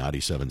Station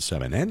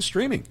 97.7 and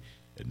streaming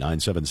at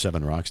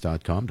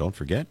 977rocks.com. Don't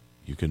forget,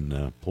 you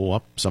can pull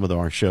up some of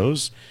our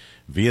shows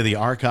via the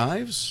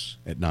archives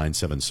at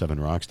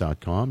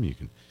 977rocks.com. You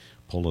can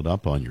pull it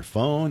up on your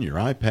phone, your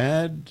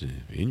iPad,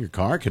 in your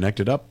car, connect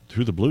it up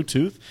through the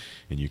Bluetooth,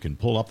 and you can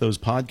pull up those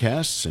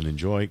podcasts and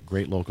enjoy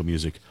great local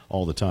music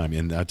all the time.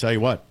 And I'll tell you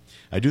what,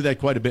 I do that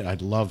quite a bit. I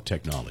love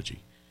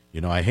technology.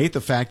 You know, I hate the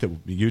fact that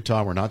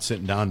Utah, we're not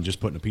sitting down and just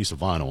putting a piece of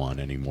vinyl on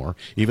anymore,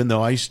 even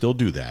though I still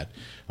do that.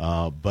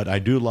 But I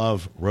do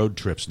love road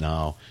trips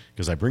now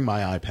because I bring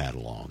my iPad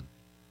along,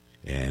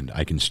 and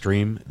I can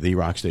stream the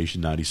Rock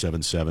Station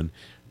 97.7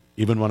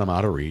 even when I'm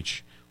out of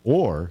reach,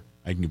 or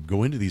I can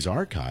go into these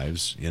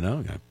archives, you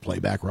know, I play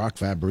back Rock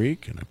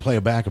Fabrique, and I play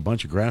back a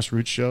bunch of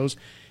grassroots shows.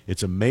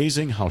 It's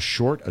amazing how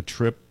short a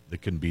trip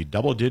that can be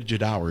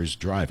double-digit hours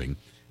driving,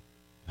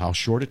 how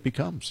short it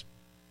becomes.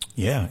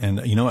 Yeah,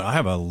 and you know what? I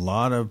have a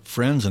lot of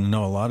friends and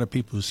know a lot of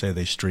people who say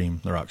they stream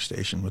the Rock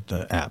Station with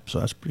the app, so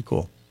that's pretty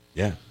cool.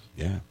 Yeah.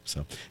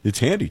 So it's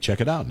handy.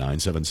 Check it out.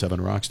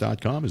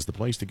 977rocks.com is the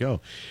place to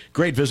go.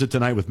 Great visit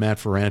tonight with Matt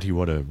Ferrante.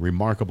 What a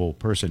remarkable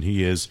person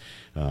he is.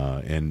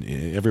 And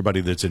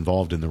everybody that's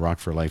involved in the Rock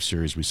for Life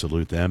series, we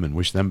salute them and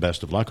wish them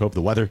best of luck. Hope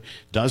the weather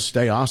does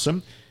stay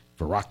awesome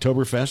for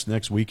Rocktoberfest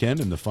next weekend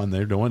and the fun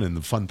they're doing and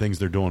the fun things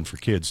they're doing for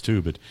kids,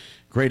 too. But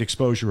great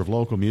exposure of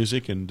local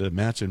music, and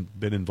Matt's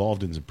been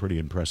involved in some pretty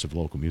impressive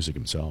local music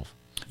himself.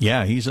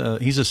 Yeah, he's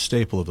a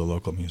staple of the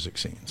local music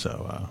scene.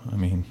 So, I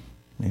mean,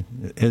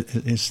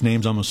 his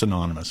name's almost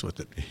synonymous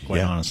with it,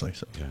 quite honestly.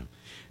 So. Yeah.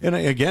 And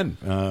again,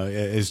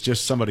 as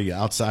just somebody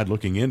outside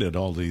looking in at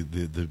all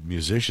the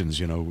musicians,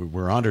 you know,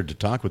 we're honored to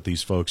talk with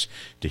these folks,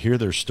 to hear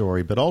their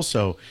story, but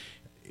also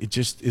it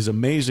just is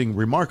amazing,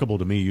 remarkable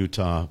to me,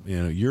 Utah.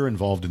 You know, you're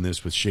involved in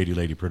this with Shady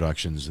Lady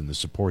Productions and the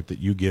support that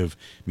you give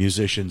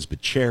musicians,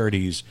 but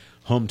charities,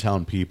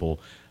 hometown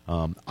people.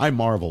 I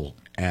marvel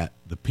at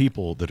the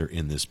people that are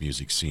in this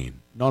music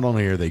scene. Not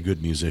only are they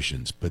good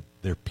musicians, but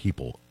they're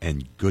people,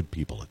 and good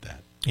people at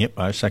that. Yep,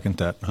 I second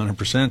that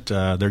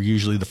 100%. They're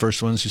usually the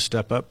first ones who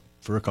step up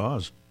for a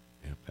cause.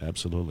 Yep,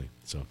 absolutely.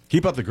 So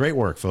keep up the great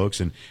work,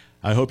 folks, and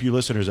I hope you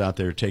listeners out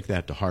there take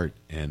that to heart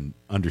and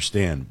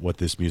understand what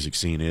this music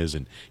scene is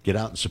and get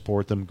out and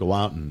support them. Go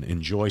out and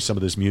enjoy some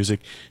of this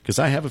music, because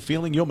I have a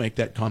feeling you'll make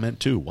that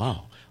comment too.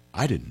 Wow,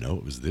 I didn't know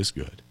it was this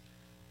good.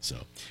 So,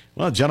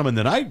 well, a gentleman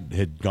that I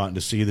had gotten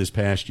to see this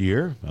past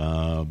year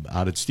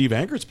out at Steve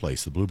Angert's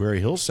place, the Blueberry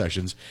Hills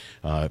Sessions,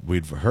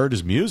 we'd heard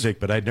his music,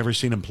 but I'd never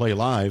seen him play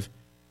live.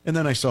 And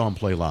then I saw him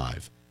play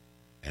live,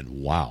 and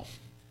wow,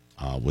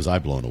 was I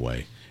blown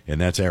away.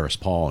 And that's Aris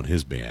Paul and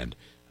his band.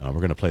 We're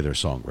going to play their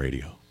song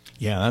Radio.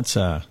 Yeah, that's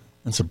a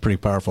pretty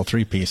powerful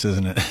three-piece,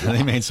 isn't it?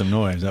 They made some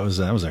noise. That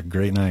was a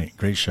great night,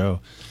 great show.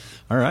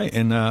 All right,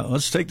 and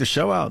let's take the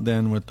show out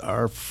then with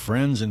our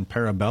friends in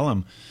Para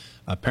Bellum.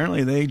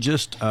 Apparently, they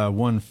just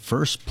won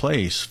first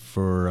place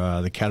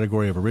for the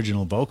category of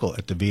original vocal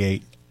at the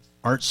V8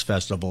 Arts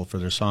Festival for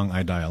their song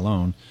I Die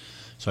Alone.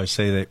 So I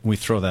say that we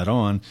throw that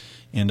on.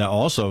 And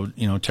also,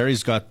 you know,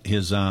 Terry's got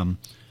his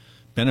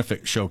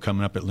benefit show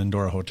coming up at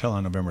Lindora Hotel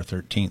on November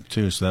 13th,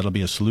 too. So that'll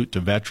be a salute to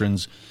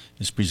veterans.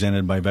 It's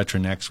presented by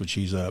Veteran X, which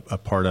he's a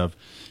part of.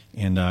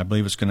 And I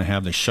believe it's going to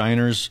have the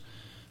Shiners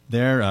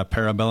there.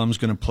 Para Bellum's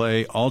going to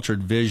play,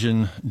 Altered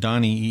Vision,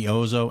 Donnie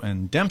Iozo,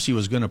 and Dempsey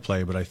was going to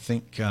play, but I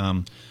think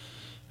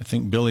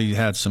Billy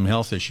had some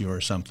health issue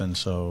or something,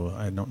 so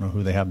I don't know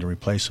who they have to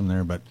replace him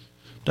there, but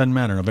doesn't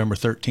matter. November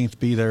 13th,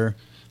 be there,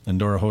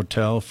 Lindora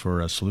Hotel,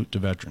 for a salute to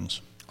veterans.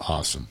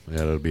 Awesome.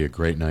 Yeah, it'll be a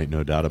great night,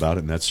 no doubt about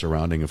it. And that's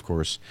surrounding, of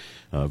course,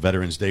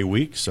 Veterans Day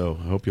week. So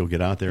I hope you'll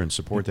get out there and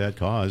support that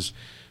cause.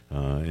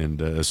 And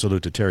a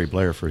salute to Terry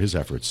Blair for his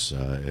efforts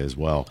as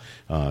well.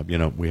 You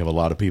know, we have a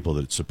lot of people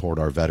that support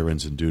our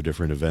veterans and do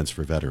different events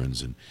for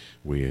veterans, and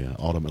we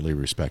ultimately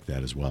respect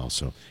that as well.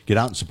 So get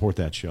out and support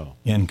that show.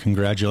 And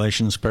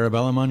congratulations, Para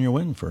Bellum, on your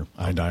win for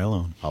I Die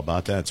Alone. How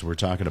about that? So we're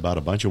talking about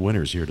a bunch of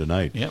winners here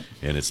tonight. Yep.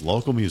 And it's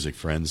local music,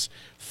 friends.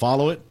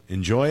 Follow it,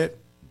 enjoy it,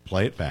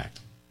 play it back.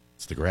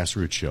 It's the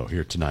Grassroots Show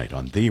here tonight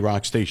on The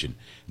Rock Station,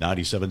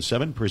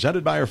 97.7,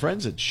 presented by our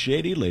friends at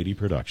Shady Lady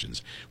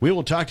Productions. We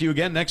will talk to you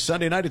again next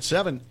Sunday night at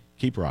 7.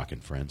 Keep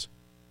rocking, friends.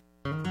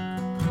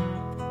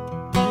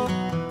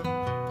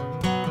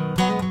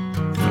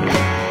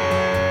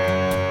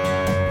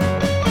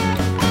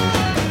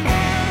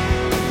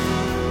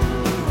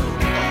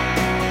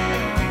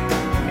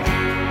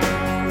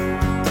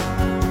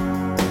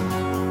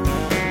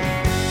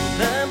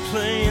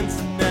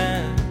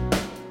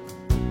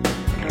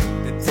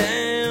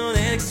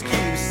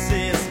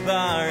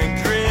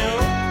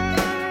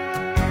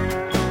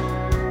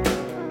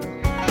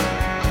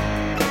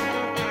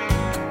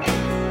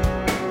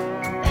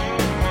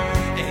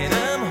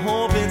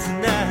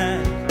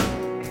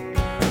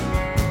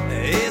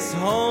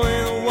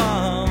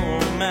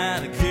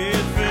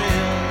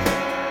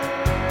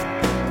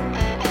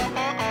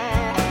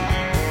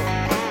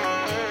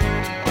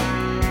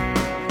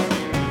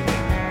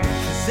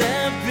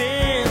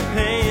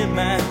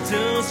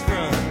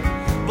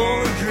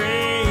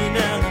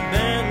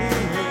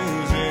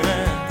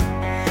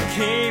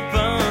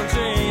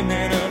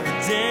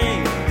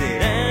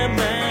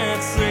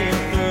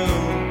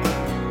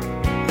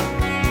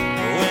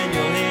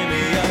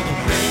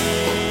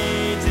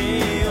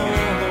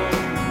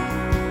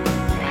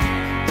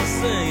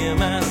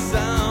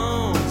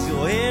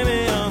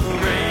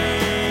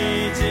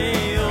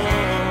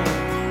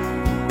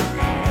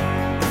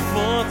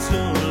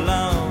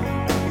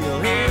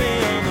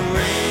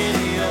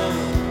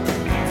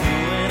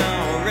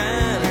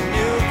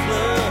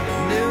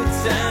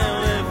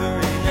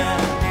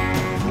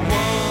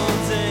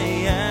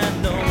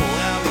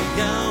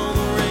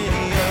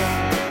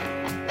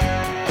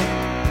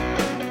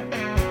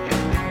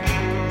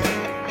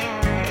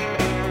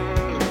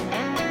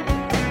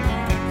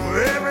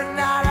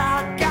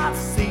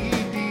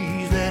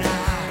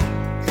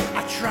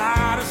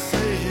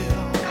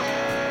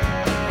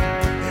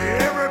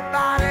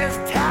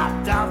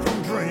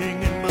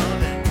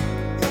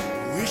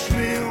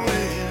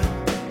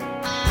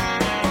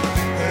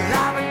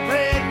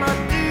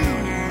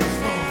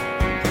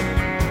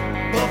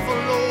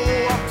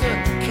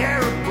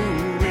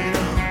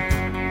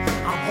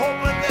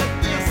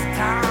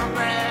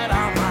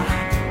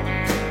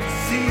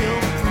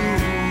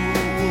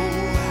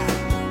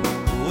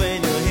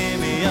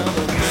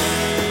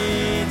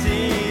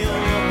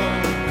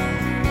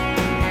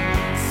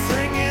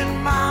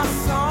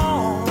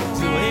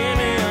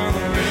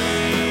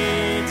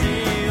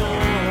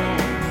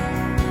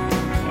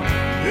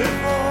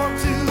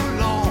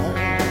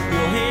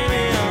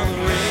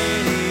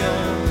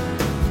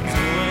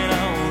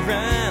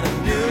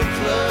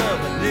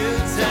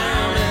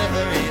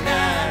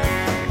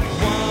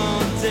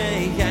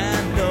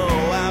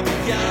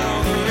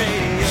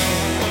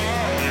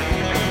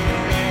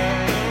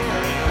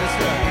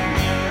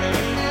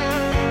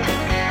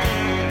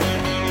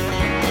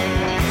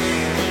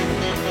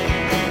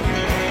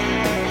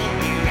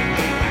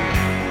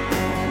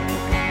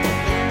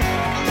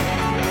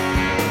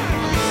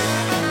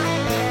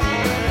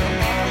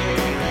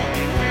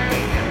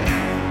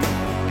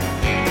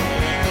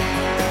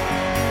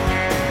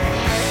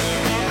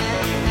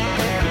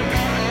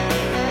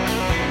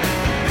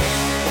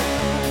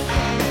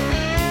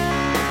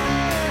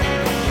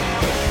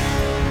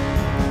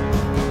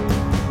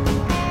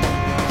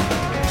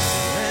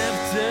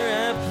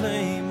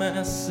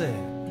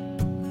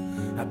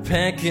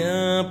 pack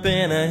up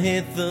and I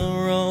hit the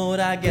road.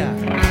 I got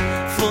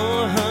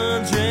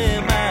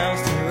 400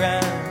 miles to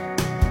ride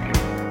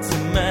to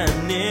my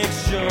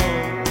next show.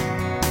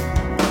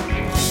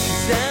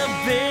 'Cause I've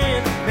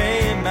been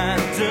paying my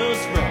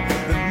dues from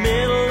the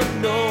middle of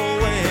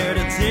nowhere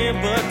to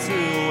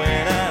Timbuktu,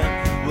 and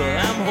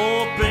I'm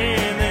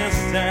hoping this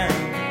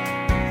time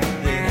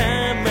that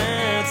I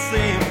might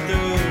sleep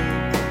through.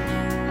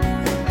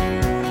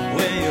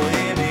 Well, you'll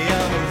hear me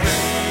on the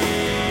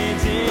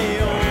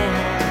radio,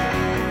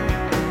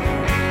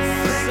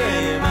 say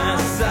my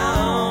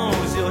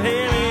songs. You'll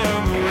hear me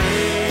on the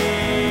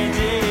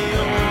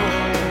radio.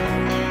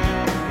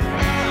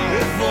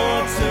 For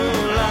too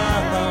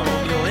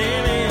long, you'll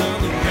hear me on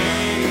the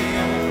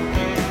radio.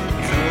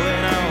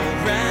 Doing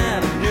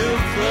alright, a new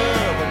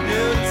club, a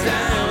new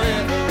town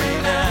every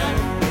night.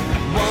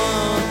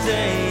 One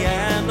day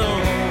I know,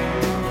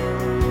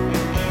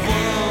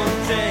 one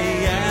day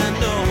I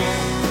know.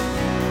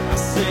 I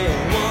said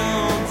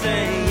one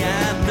day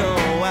I know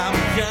I'll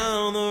be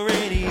on the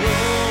radio.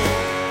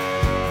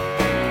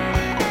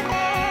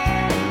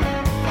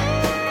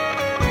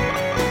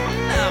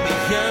 I'll be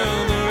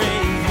on the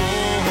radio.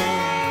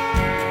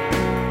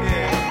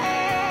 Yeah.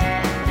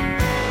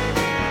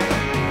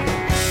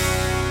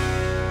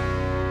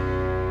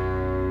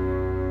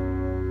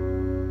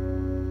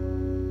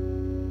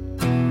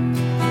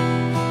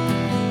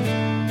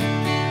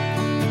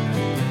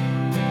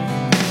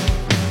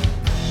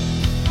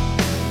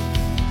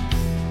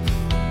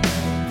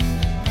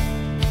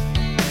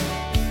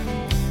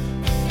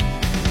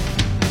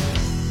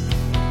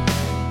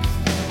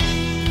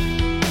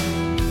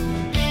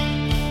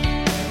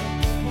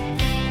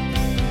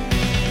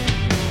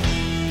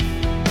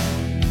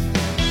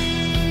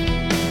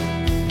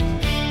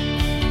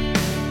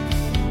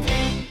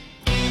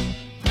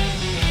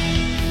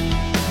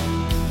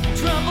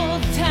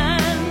 Troubled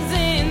times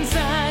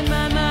inside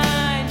my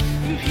mind,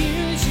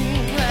 confusion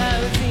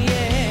clouds the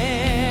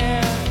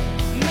air.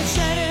 My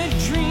shattered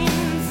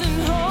dreams and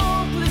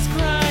hopeless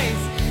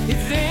cries.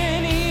 Is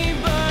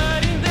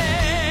anybody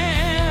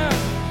there?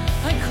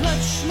 I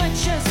clutch my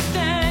chest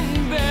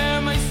and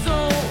bare my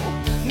soul,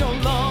 no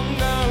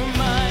longer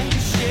mine to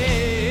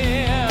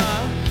share.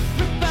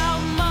 Rip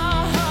out my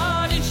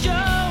heart and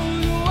show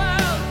the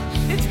world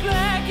it's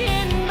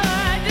blackened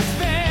by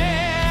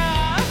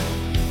despair.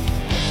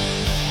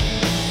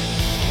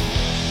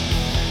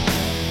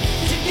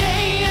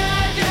 Today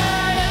I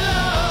die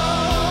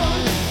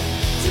alone.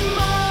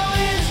 Tomorrow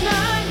is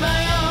not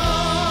my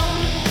own.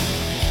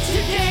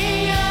 Today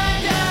I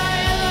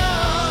die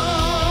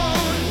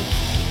alone.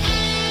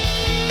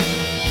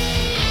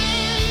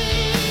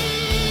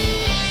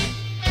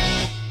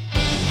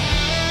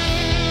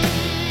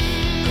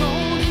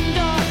 Cold and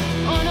dark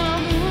on a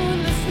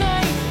moonless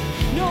night.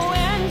 No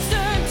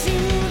answer to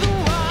the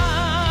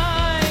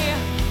why.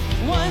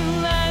 One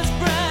last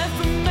breath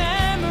for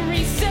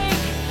memory's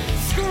sake,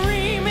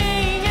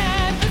 screaming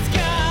at the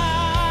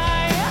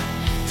sky.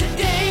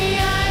 Today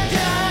I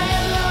die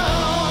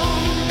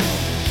alone.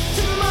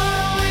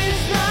 Tomorrow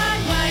is not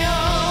my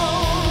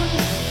own.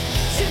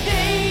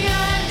 Today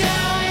I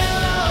die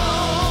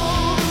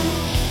alone.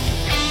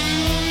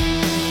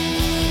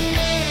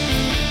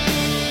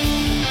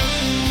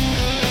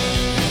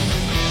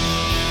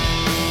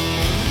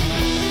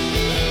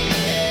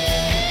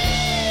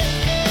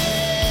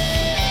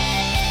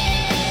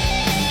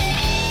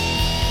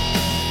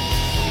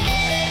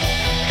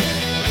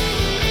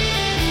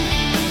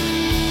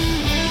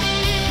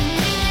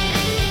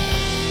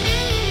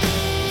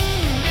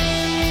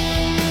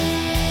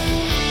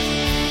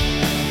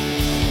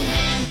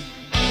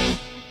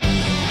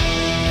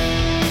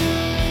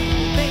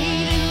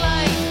 Fading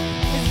light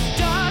as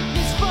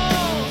darkness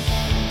falls,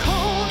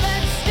 cold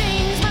that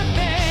stings my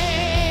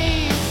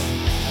face.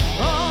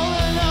 All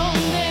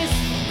alone this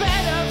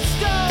bed of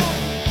stone,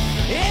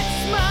 it's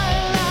my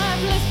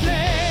lifeless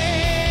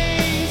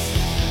place.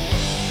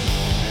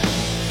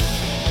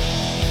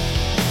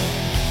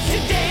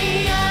 Today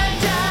I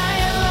die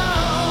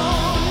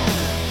alone.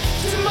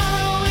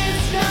 Tomorrow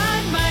is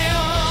not my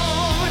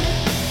own.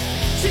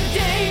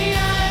 Today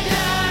I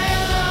die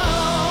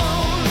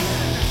alone.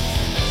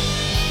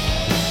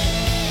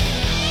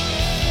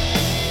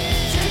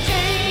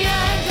 Today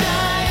I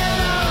die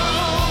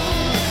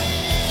alone.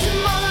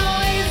 Tomorrow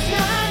is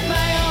not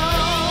my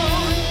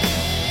own.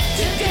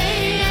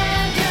 Today I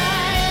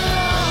die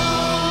alone.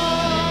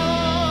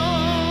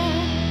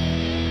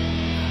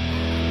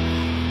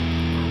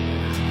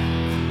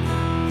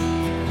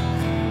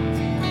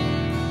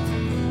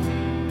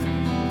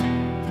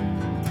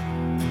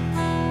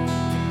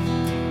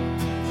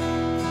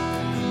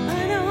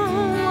 I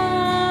don't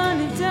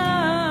wanna die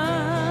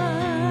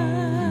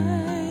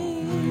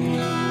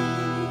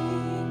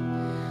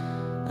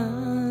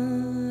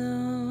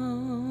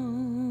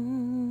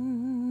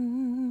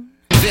alone.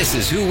 This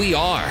is who we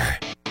are.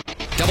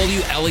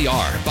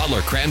 WLER,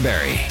 Butler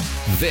Cranberry.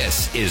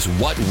 This is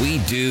what we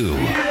do.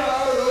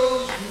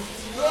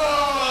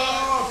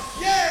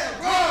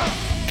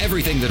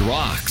 Everything that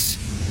rocks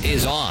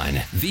is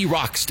on the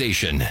Rock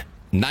Station.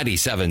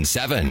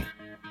 97.7.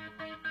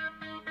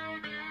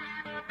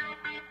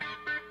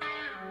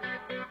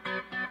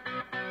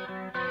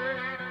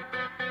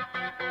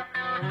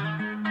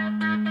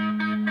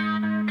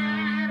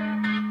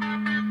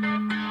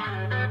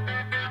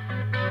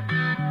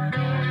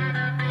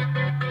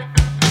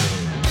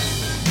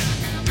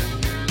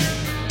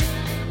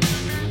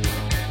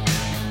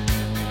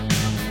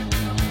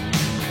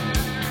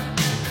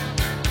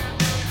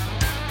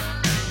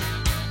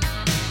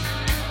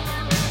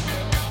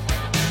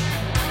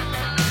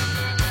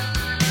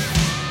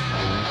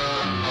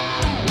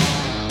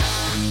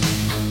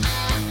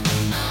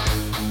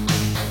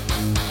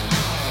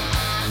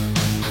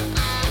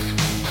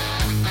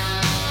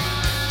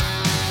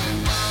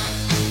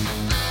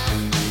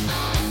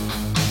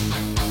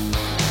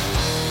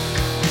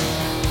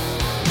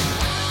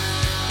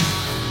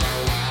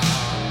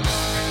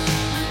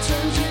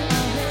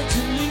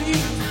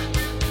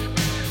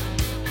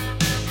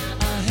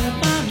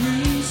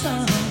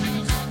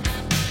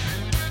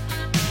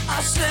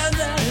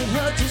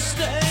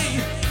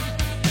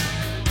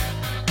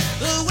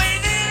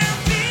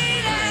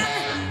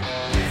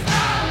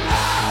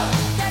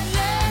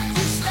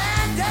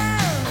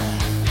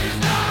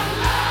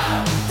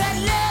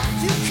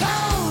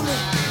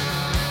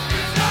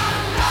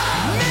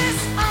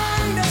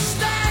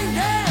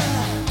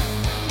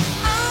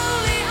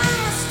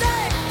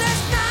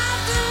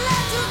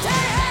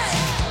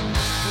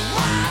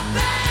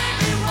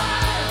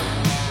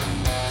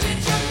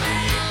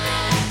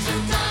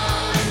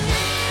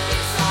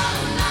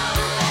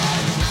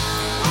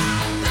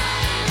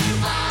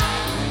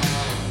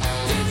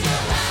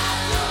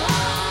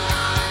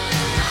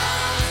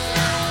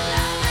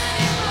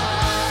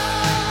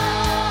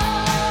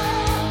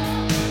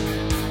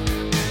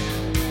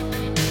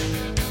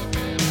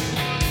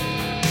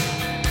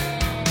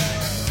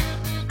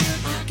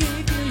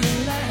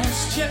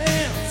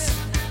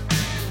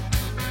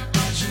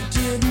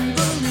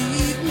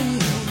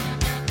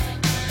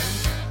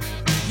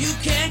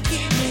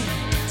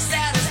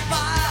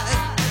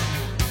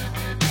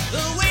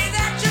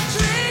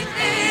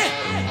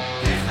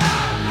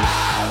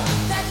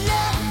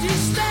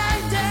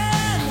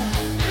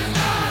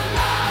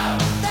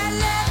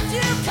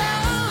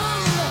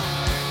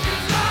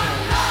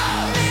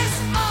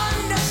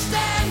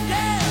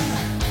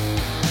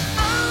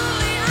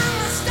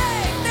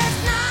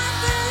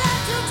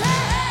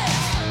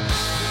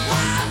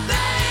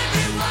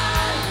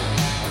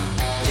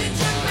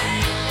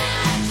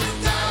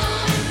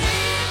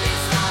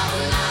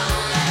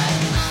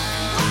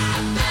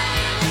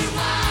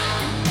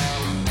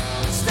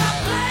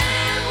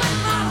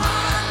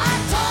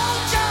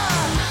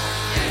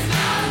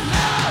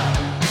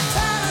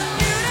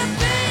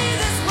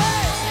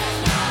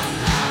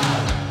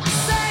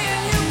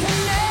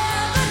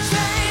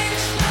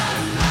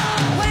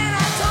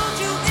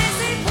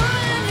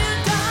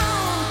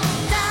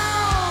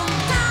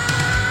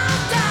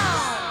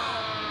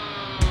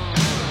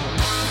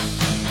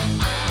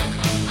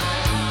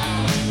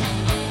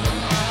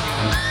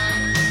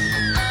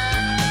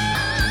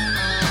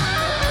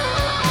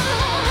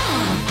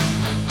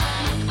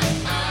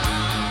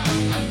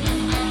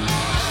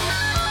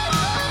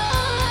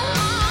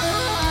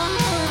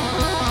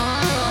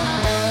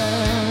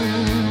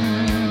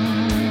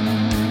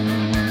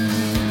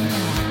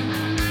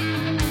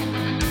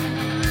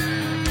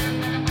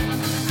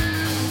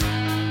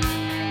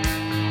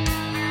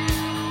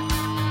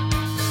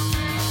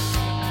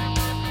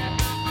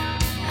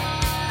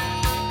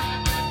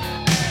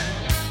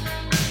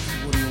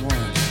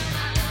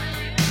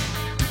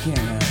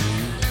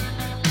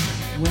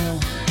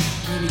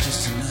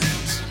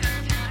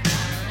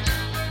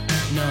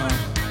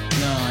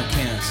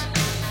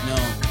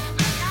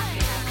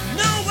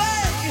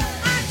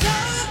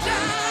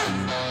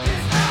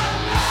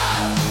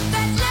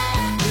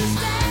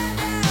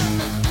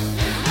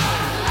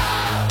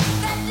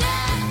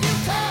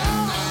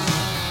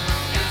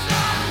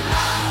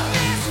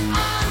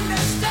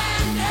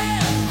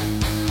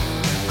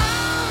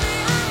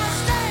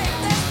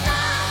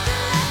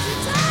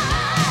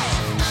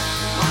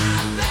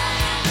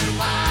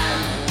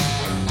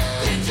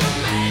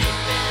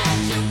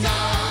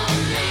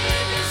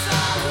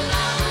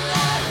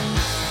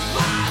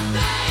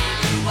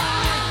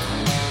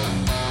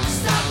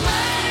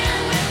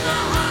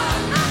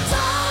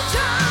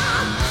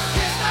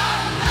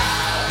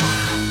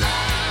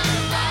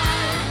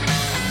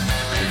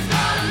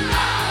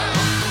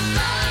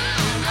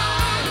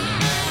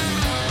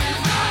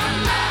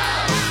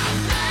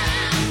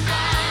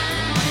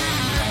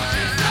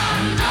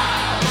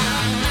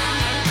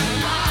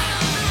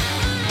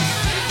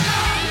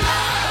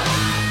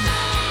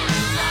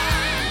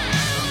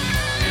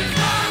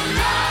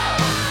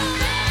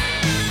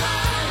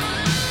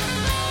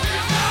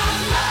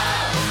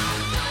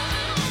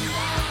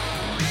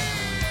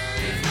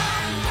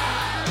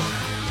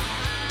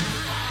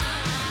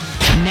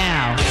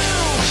 Now,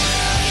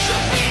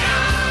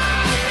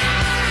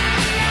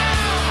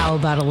 how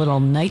about a little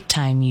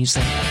nighttime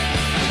music?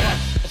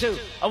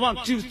 1,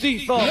 2,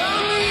 3, 4.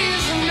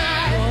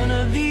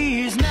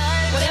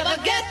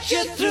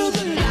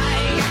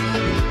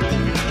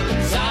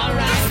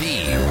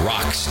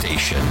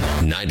 Station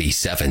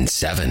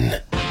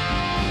 97.7.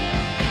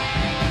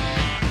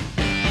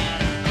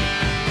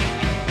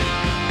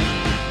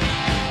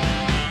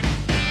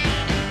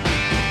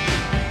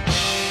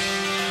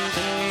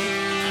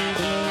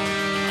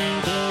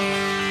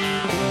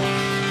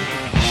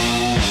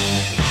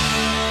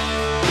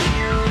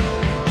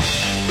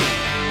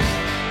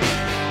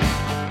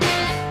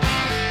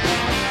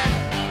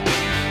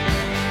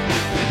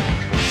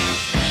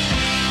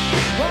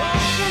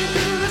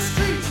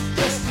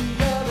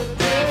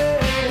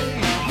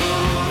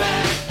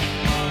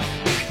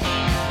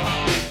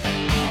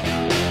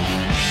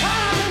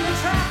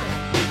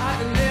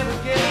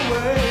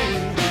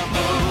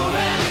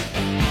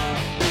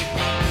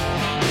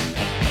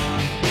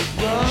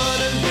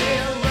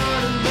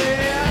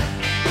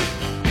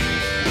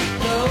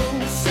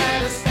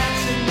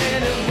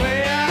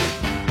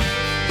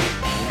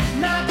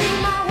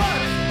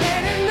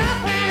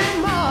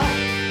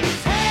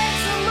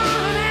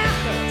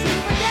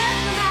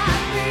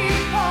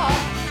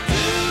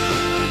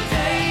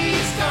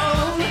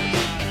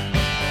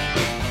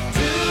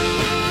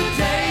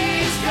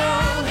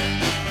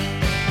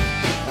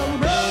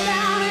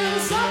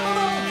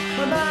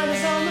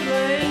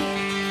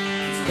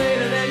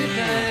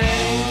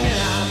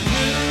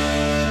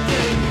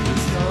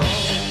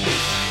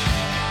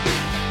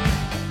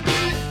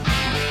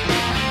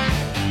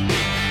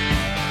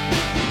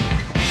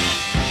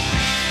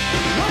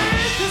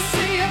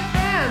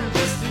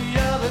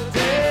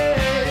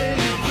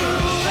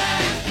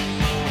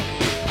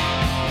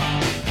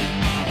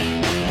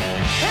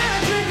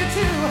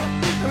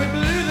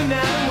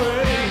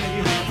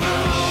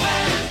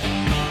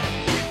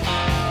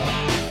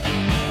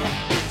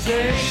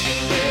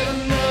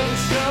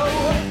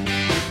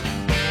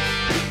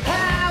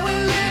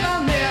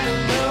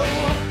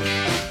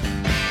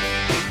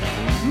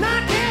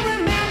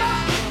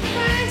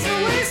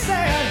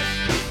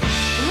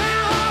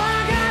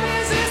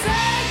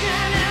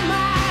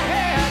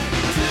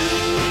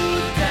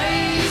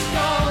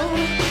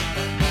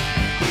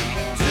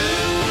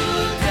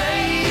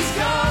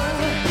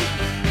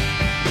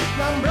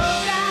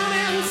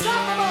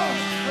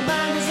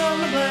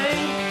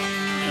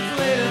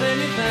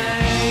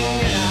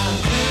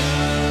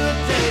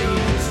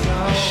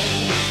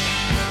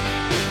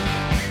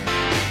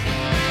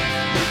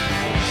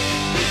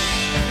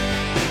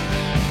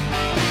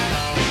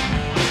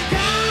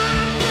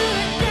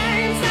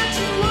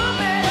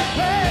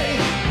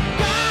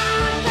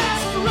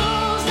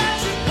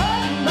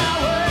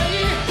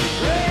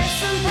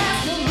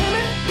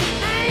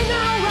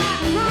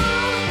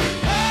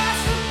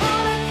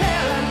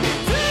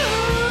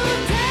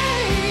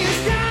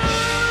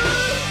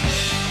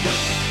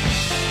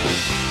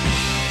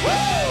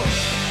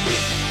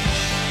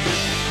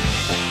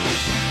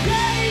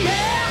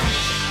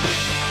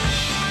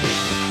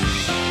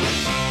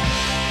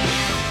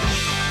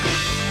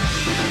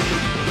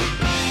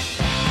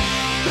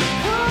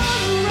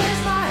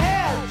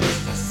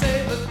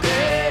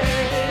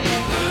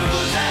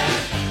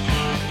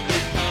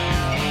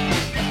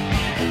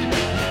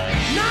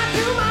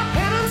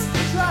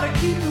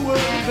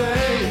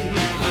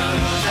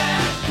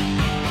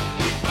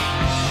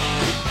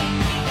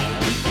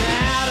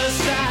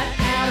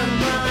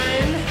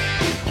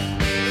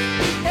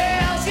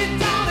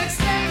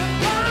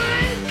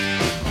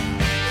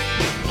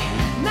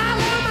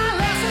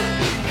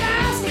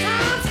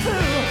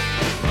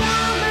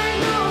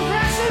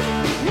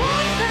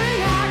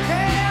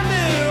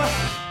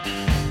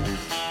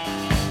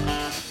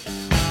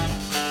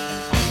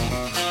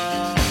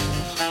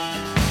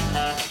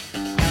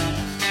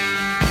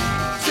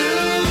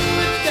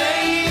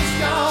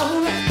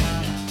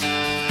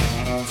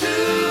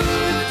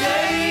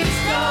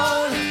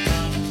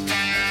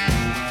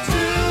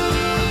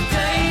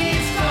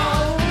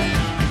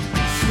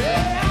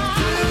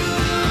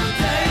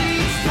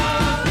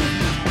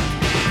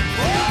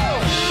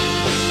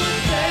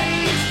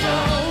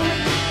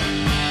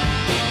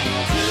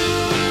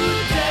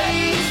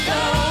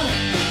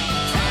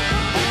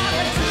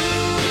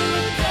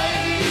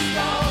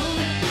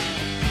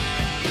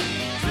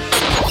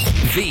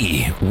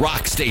 The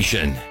Rock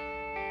Station.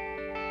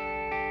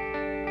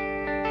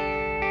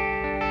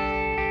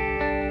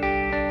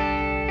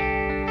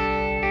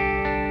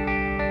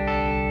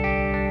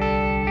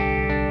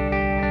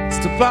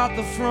 Step out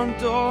the front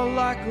door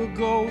like a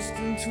ghost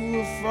into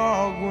a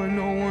fog where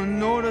no one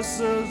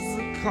notices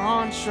the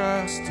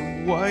contrast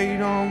of white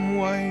on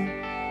white.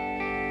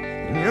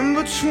 And in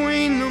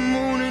between the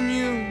moon and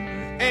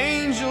you, the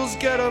angels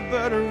get a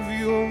better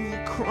view of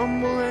the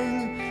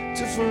crumbling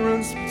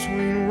difference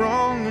between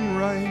wrong and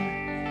right.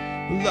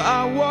 Well,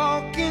 I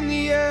walk in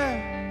the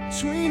air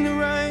between the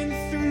rain,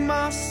 through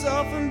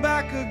myself and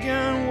back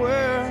again,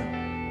 where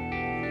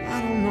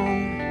I don't know.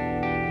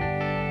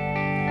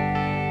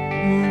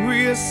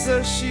 Maria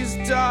says she's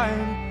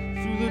dying.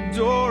 Through the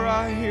door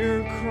I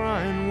hear her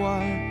crying.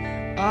 Why?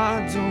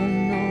 I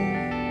don't know.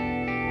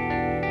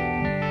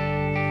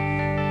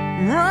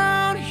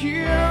 Round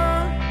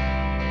here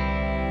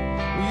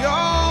we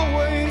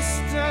always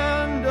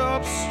stand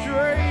up straight.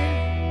 straight.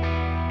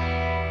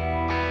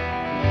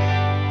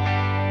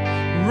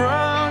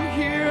 Round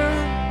here,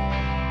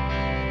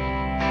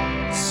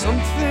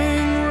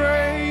 something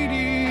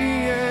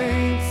radiates.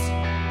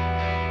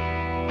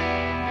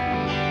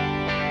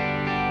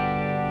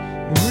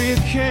 Maria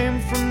came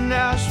from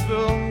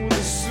Nashville with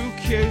a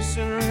suitcase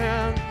in her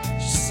hand.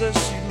 She says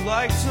she'd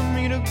like to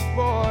meet a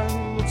boy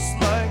who looks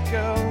like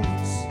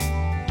Elvis.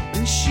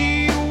 And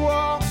she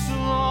walks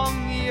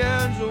along the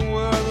edge of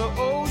where the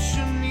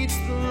ocean meets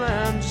the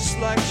land, just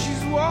like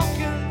she's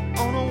walking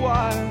on a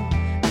wire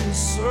in a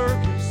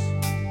circus.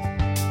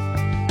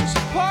 She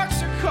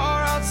parks her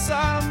car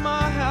outside of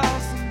my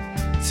house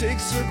and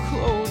takes her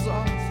clothes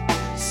off.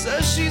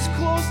 Says she's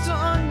close to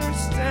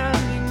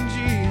understanding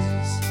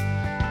Jesus,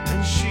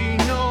 and she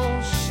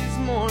knows she's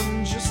more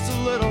than just a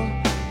little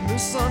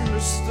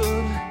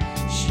misunderstood.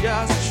 She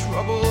has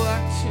trouble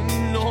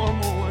acting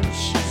normal when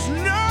she's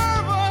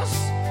nervous.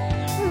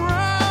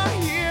 Right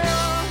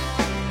here,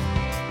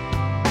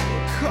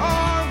 we're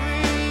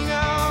carving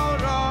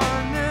out our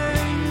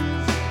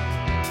names.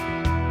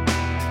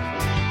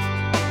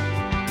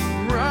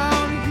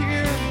 Round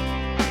here,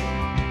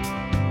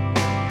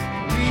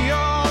 we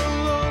all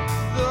look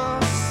the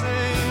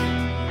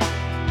same.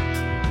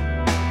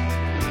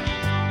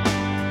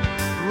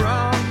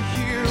 Round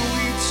here,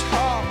 we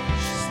talk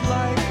just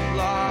like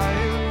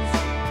lives,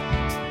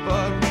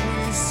 but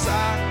we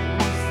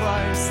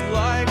sacrifice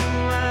like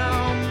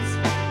lambs.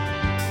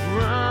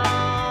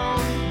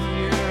 Round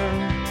here,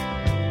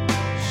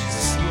 she's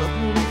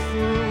slipping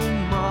through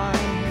my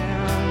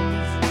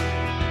hands.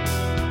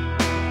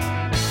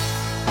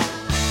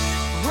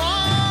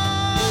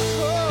 Run,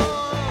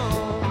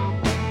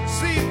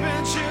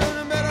 sleeping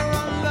children better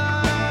run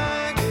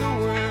like the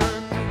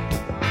wind,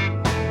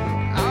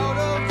 out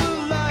of the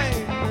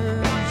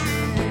lightning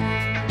dream.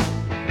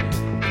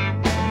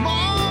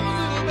 Mama's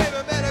little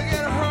baby better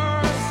get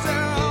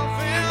herself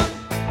in,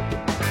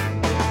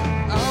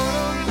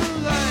 out of the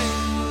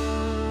lightning.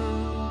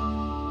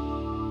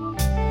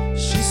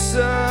 She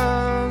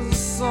says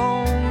it's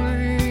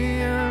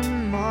only in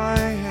my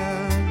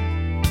head.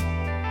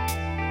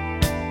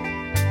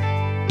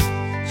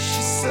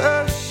 She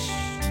says, "Shh,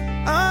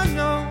 I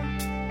know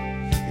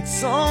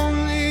it's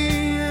only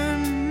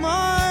in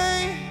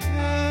my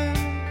head."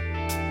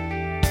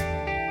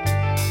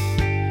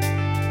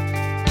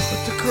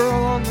 But the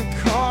girl on the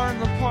car in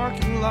the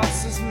parking lot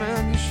says,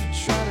 "Man, you should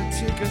try to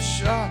take a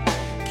shot.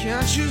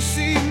 Can't you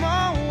see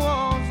my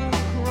walls are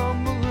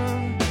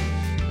crumbling?"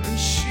 And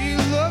she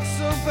looks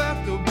up at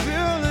the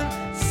building,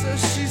 says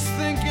she's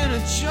thinking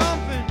of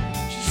jumping.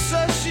 She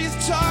says she's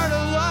tired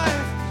of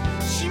life.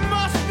 She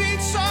must be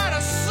tired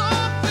of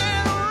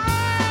something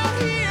around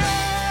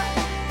here.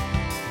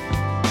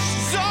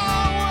 She's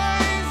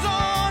always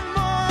on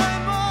my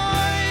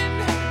mind.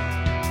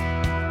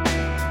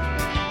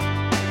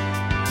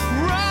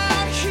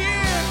 Right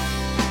here,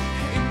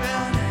 hey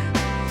man,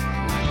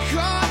 I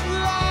got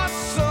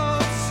lots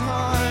of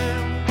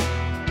time.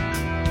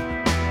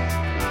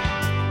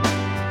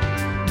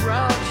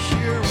 Round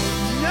here, we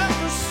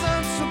never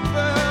sense a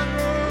bad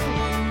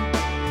early.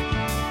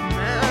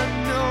 Man,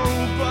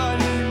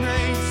 nobody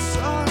makes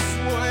us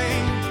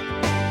wait.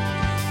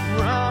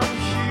 Round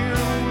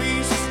here, we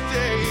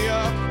stay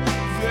up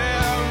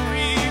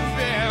very,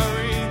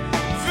 very,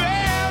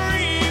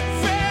 very,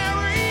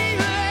 very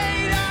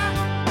late.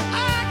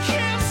 I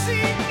can't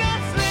see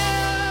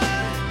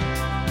nothing,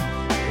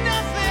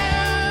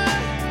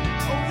 nothing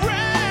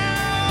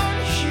around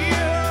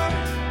here.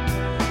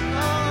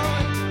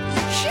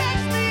 You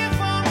catch me if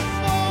I'm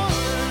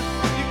falling,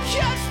 you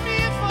catch me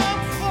if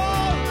I'm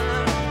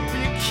falling,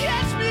 you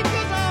catch me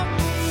 'cause I'm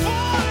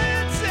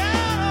falling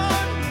down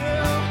on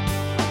you.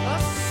 I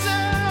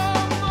said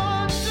I'm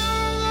under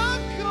the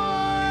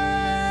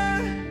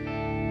gun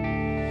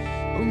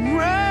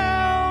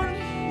around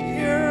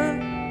here.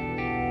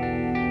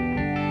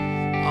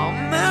 Oh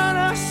man,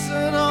 I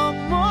said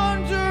I'm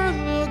under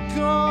the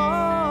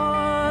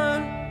gun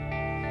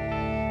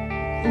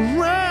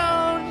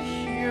around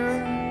here,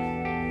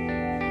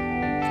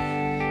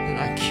 and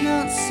I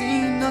can't see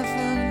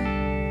nothing,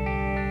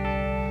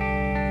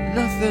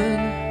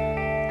 nothing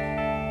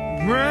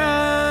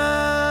around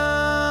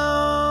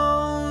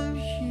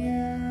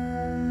here.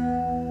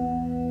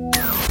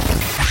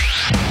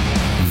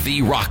 The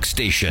Rock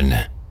Station.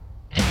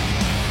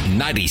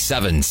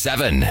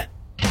 97.7.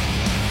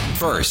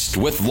 First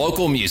with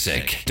local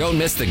music. Don't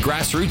miss the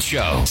Grassroots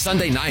Show.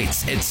 Sunday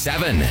nights at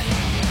 7.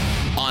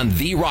 On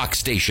The Rock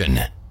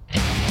Station.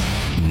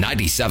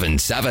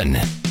 97.7.